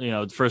one,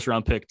 first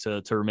round pick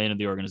to remain in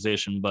the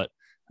organization, but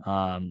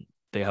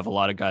they have a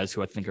lot of guys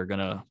who I think are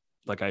going to,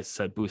 like I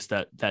said, boost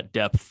that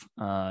depth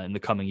in the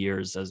coming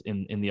years as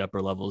in the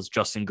upper levels.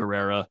 Justin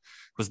Guerrera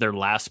was their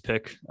last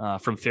pick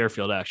from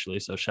Fairfield, actually.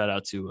 So shout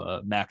out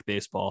to Mac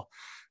Baseball.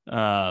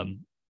 But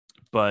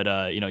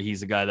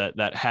he's a guy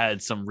that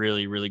had some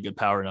really, really good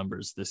power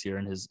numbers this year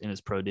in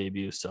his pro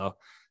debut. So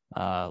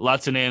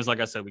lots of names. Like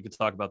I said, we could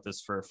talk about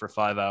this for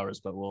 5 hours,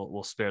 but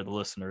we'll spare the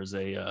listeners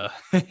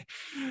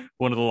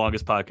one of the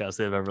longest podcasts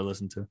they've ever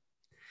listened to.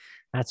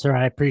 That's all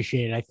right. I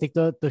appreciate it. I think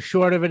the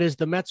short of it is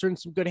the Mets are in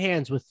some good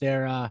hands with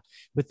their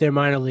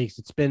minor leagues.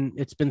 It's been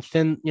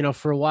thin,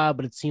 for a while,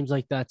 but it seems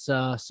like that's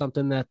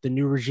something that the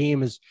new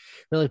regime is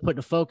really putting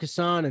a focus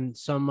on, and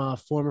some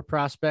former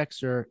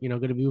prospects are,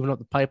 going to be moving up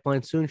the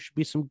pipeline soon. Should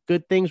be some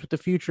good things with the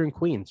future in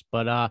Queens.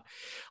 But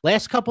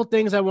last couple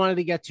things I wanted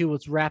to get to.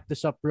 Let's wrap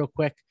this up real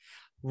quick.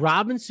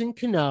 Robinson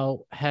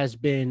Cano has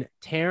been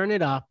tearing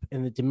it up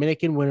in the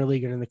Dominican Winter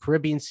League and in the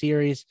Caribbean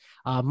Series.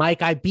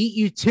 Mike, I beat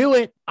you to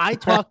it. I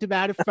talked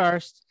about it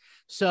first.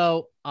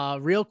 So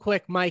real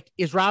quick, Mike,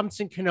 is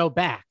Robinson Cano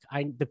back?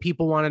 The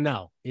people want to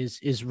know.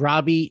 Is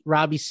Robbie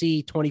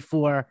C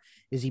 24?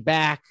 Is he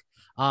back?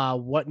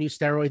 What new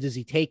steroids is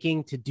he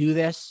taking to do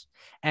this?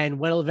 And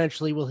when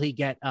eventually will he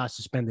get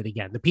suspended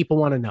again? The people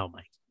want to know,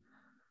 Mike.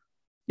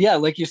 Yeah,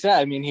 like you said,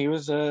 I mean, he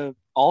was a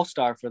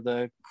all-star for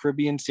the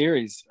Caribbean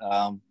Series.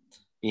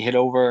 He hit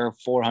over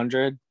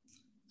 400,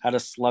 had a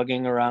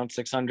slugging around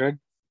 600,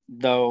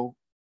 though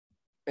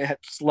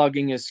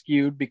slugging is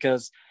skewed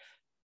because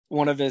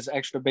one of his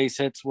extra base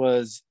hits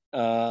was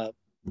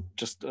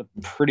just a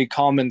pretty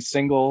common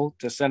single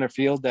to center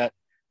field that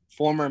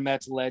former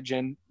Mets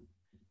legend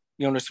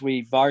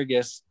Yonesui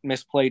Vargas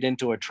misplayed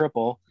into a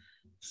triple.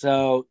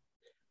 So,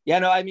 yeah,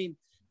 no, I mean,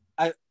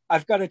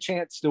 I've got a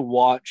chance to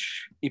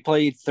watch. He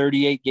played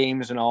 38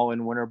 games in all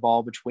in winter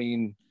ball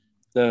between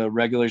the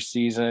regular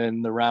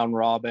season, the round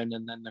robin,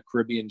 and then the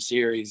Caribbean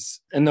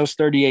Series. In those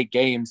 38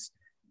 games,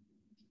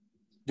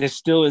 this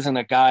still isn't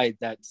a guy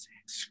that's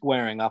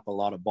squaring up a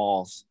lot of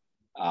balls.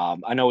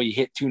 I know he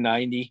hit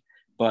 290,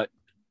 but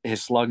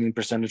his slugging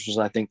percentage was,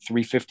 I think,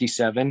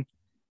 357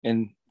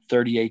 in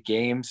 38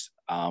 games.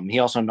 He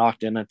also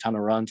knocked in a ton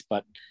of runs,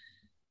 but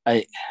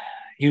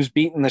he was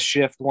beating the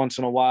shift once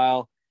in a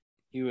while.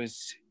 He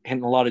was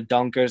hitting a lot of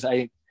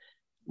dunkers.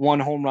 One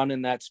home run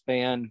in that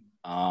span.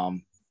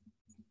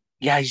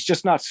 He's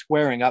just not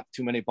squaring up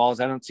too many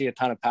balls. I don't see a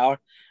ton of power.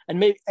 And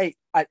maybe,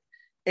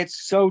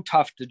 it's so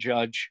tough to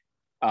judge.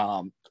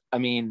 I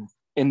mean,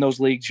 in those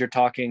leagues, you're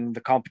talking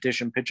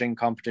the pitching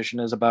competition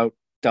is about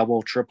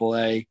double, triple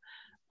A.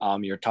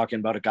 You're talking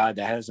about a guy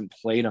that hasn't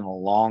played in a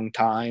long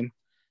time.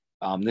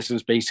 This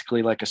was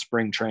basically like a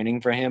spring training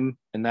for him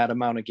in that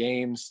amount of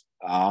games.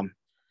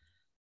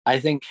 I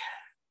think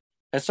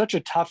it's such a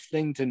tough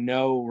thing to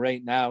know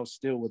right now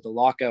still with the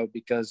lockout,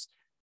 because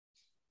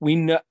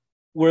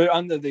we're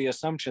under the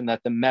assumption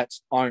that the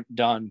Mets aren't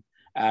done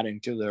adding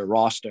to their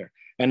roster.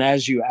 And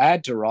as you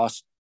add to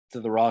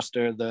the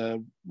roster,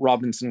 the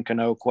Robinson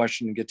Cano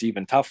question gets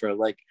even tougher.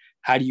 Like,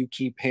 how do you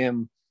keep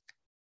him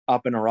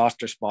up in a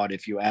roster spot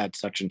if you add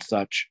such and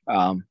such?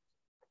 But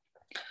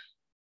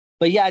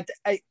yeah,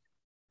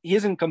 he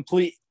isn't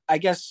complete. I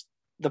guess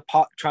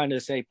trying to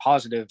say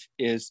positive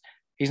is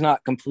he's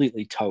not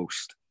completely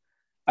toast.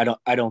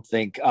 I don't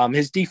think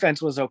his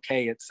defense was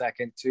okay at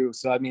second too.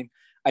 So, I mean,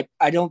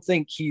 I don't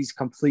think he's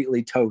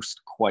completely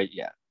toast quite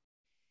yet.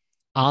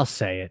 I'll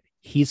say it.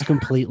 He's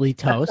completely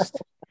toast.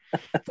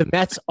 The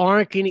Mets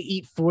aren't going to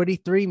eat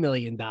 $43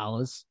 million.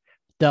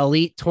 They'll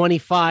eat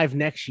 25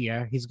 next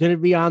year. He's going to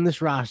be on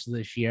this roster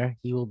this year.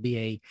 He will be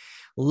a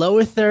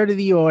lower third of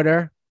the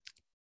order.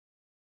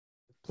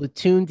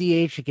 platoon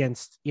DH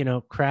against,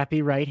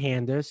 crappy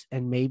right-handers,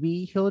 and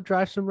maybe he'll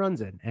drive some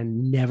runs in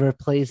and never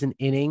plays an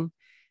inning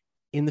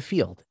in the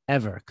field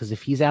ever. Because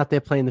if he's out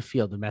there playing the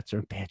field, the Mets are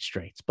in bad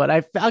straits.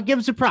 But I'll give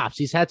him some props.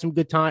 He's had some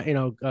good time,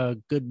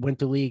 good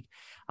winter league.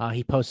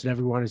 He posted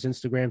everyone on his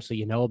Instagram, so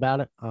you know about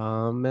it.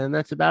 And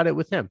that's about it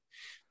with him.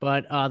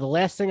 But the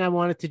last thing I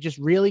wanted to just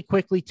really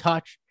quickly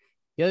touch,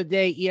 the other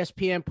day,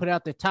 ESPN put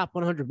out the top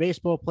 100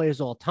 baseball players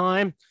all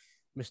time.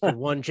 Mr.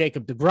 One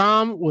Jacob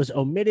deGrom was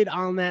omitted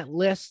on that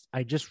list.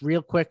 I just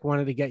real quick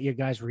wanted to get your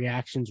guys'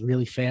 reactions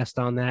really fast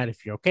on that.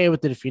 If you're okay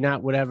with it, if you're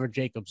not, whatever.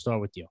 Jacob, start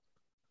with you.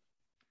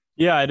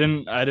 Yeah, I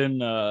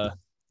didn't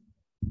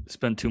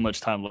spend too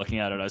much time looking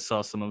at it. I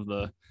saw some of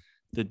the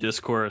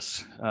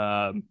discourse,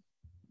 but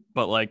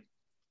like,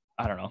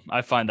 I don't know.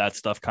 I find that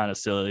stuff kind of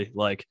silly.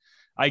 Like,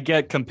 I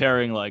get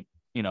comparing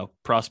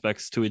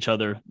prospects to each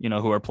other,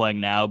 who are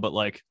playing now, but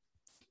like,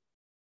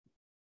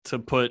 to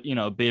put,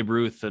 Babe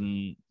Ruth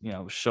and,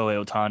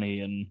 Shohei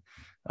Ohtani and,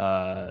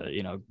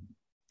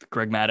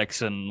 Greg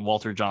Maddux and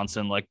Walter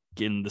Johnson, like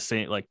in the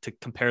same, like to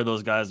compare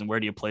those guys and where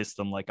do you place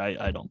them? Like,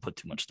 I don't put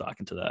too much stock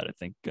into that. I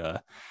think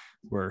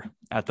we're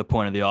at the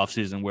point of the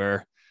offseason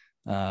where,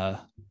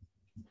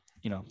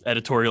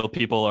 editorial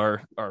people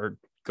are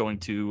going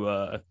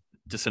to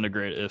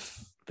disintegrate if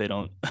they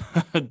don't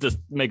just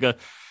make a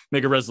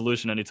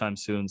resolution anytime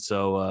soon.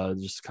 So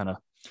just kind of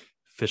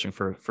fishing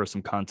for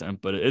some content,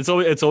 but it's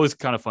always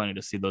kind of funny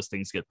to see those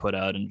things get put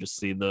out and just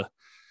see the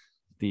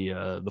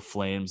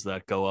flames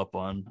that go up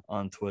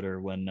on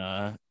Twitter when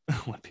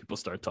people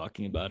start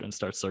talking about it and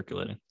start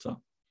circulating. So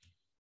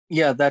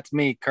yeah, that's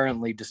me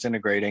currently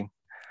disintegrating.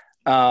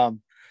 Yeah,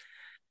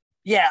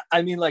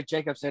 I mean, like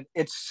Jacob said,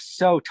 it's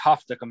so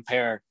tough to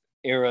compare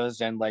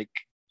eras, and like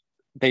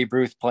Babe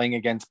Ruth playing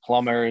against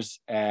plumbers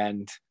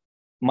and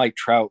Mike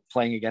Trout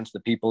playing against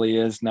the people he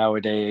is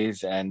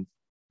nowadays, and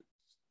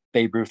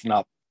Babe Ruth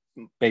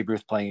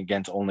playing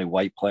against only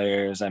white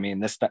players. I mean,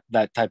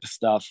 that type of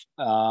stuff.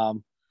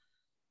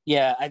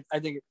 Yeah, I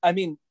think, I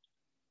mean,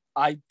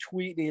 I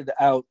tweeted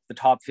out the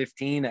top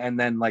 15 and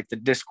then like the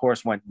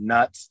discourse went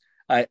nuts.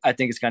 I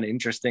think it's kind of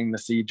interesting to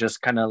see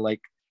just kind of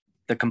like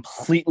the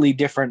completely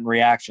different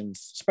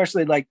reactions,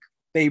 especially like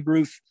Babe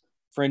Ruth,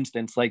 for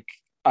instance, like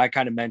I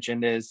kind of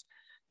mentioned, it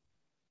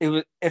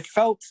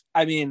felt,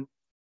 I mean,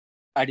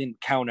 I didn't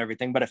count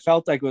everything, but it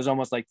felt like it was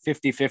almost like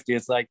 50-50.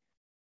 It's like,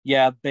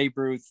 yeah, Babe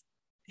Ruth,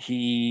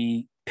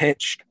 he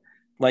pitched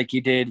like he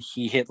did.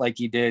 He hit like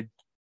he did.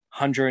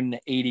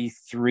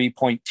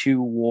 183.2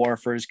 WAR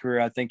for his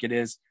career, I think it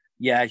is.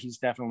 Yeah, he's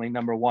definitely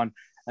number one.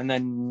 And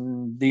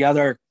then the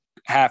other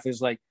half is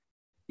like,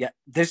 yeah,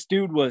 this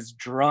dude was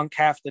drunk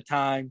half the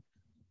time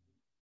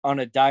on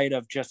a diet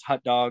of just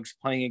hot dogs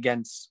playing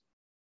against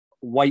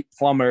white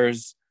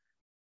plumbers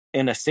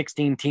in a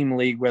 16-team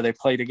league where they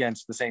played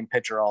against the same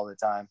pitcher all the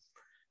time.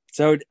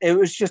 So it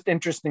was just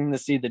interesting to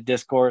see the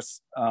discourse.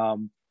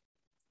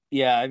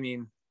 Yeah, I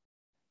mean,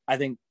 I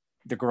think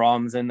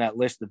DeGrom's in that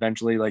list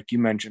eventually, like you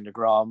mentioned,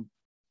 DeGrom.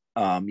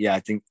 Yeah,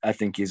 I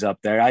think he's up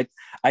there.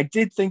 I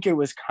did think it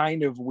was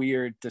kind of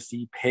weird to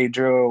see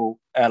Pedro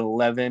at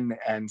 11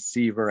 and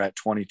Seaver at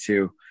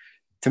 22.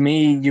 To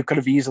me, you could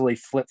have easily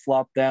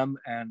flip-flopped them,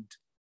 and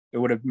it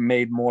would have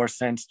made more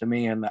sense to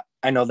me. And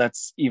I know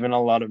that's even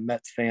a lot of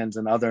Mets fans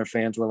and other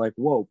fans were like,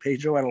 "Whoa,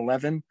 Pedro at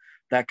 11."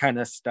 That kind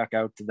of stuck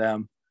out to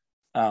them.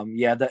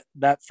 Yeah,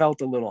 that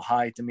felt a little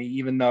high to me,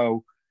 even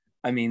though,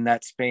 I mean,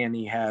 that span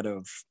he had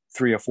of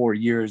 3 or 4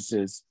 years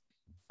is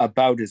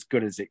about as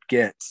good as it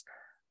gets.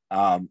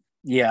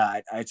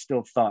 Yeah, I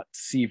still thought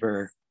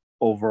Seaver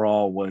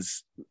overall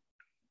was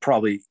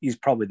he's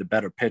probably the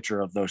better pitcher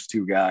of those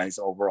two guys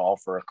overall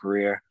for a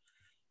career.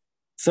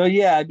 So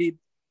yeah, I mean,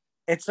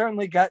 it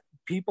certainly got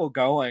people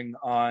going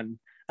on.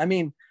 I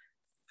mean,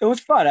 it was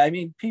fun. I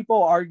mean,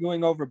 people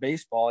arguing over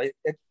baseball.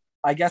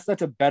 I guess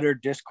that's a better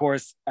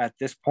discourse at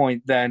this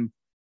point than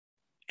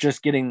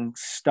just getting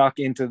stuck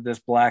into this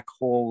black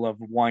hole of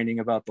whining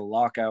about the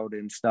lockout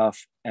and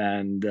stuff.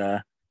 And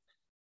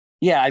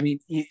yeah, I mean,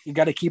 you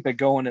got to keep it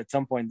going at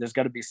some point. There's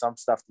got to be some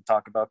stuff to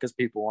talk about because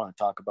people want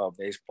to talk about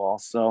baseball.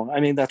 So, I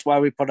mean, that's why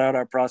we put out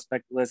our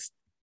prospect list.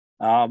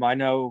 I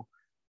know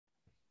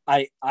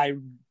I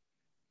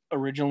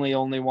originally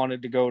only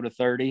wanted to go to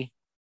 30,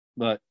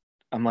 but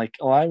I'm like,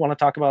 oh, I want to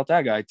talk about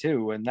that guy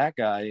too, and that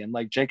guy. And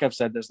like Jacob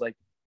said, there's like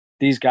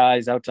these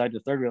guys outside the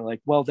 30 are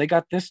like, well, they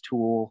got this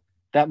tool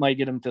that might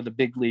get them to the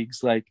big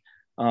leagues. Like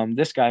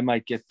this guy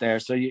might get there.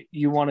 So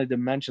you wanted to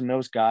mention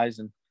those guys.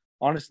 And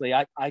honestly,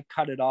 I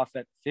cut it off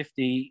at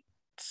 50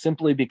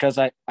 simply because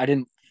I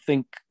didn't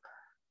think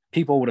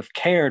people would have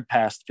cared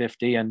past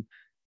 50. And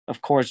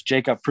of course,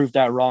 Jacob proved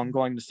that wrong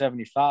going to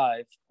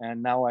 75.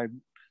 And now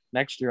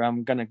next year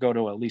I'm going to go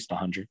to at least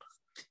 100.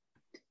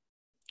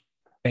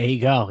 There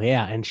you go.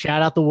 Yeah. And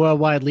shout out the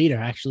worldwide leader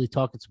actually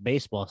talking some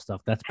baseball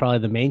stuff. That's probably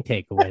the main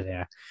takeaway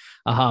there.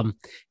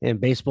 And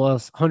baseball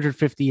is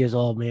 150 years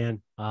old,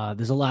 man.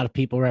 There's a lot of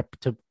people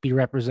to be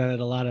represented,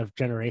 a lot of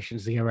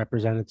generations to get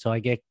represented. So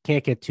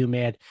can't get too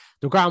mad.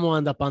 DeGrom will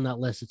end up on that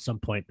list at some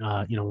point,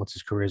 once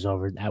his career is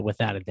over,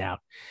 without a doubt.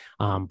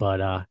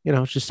 But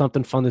it's just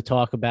something fun to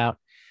talk about.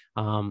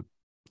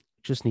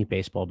 Just need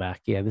baseball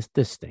back. Yeah,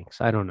 this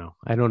stinks. I don't know.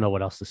 I don't know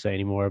what else to say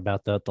anymore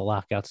about the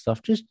lockout stuff.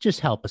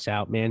 Just help us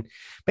out, man.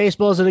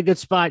 Baseball's in a good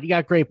spot. You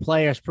got great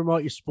players.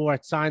 Promote your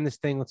sport. Sign this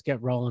thing. Let's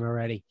get rolling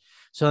already.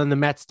 So then the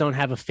Mets don't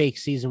have a fake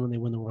season when they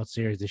win the World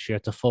Series this year.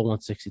 It's a full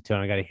 162.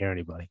 I got to hear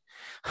anybody.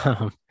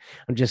 I'm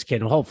just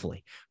kidding.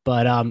 Hopefully,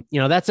 but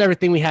that's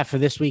everything we have for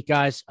this week,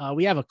 guys.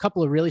 We have a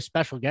couple of really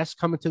special guests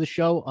coming to the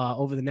show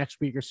over the next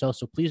week or so.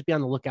 So please be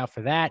on the lookout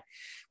for that.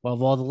 We'll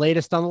have all the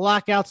latest on the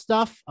lockout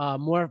stuff.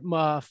 More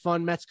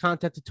fun Mets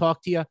content to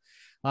talk to you.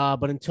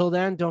 But until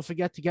then, don't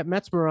forget to get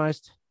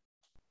mesmerized.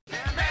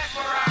 Get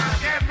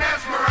mesmerized, get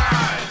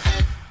mesmerized.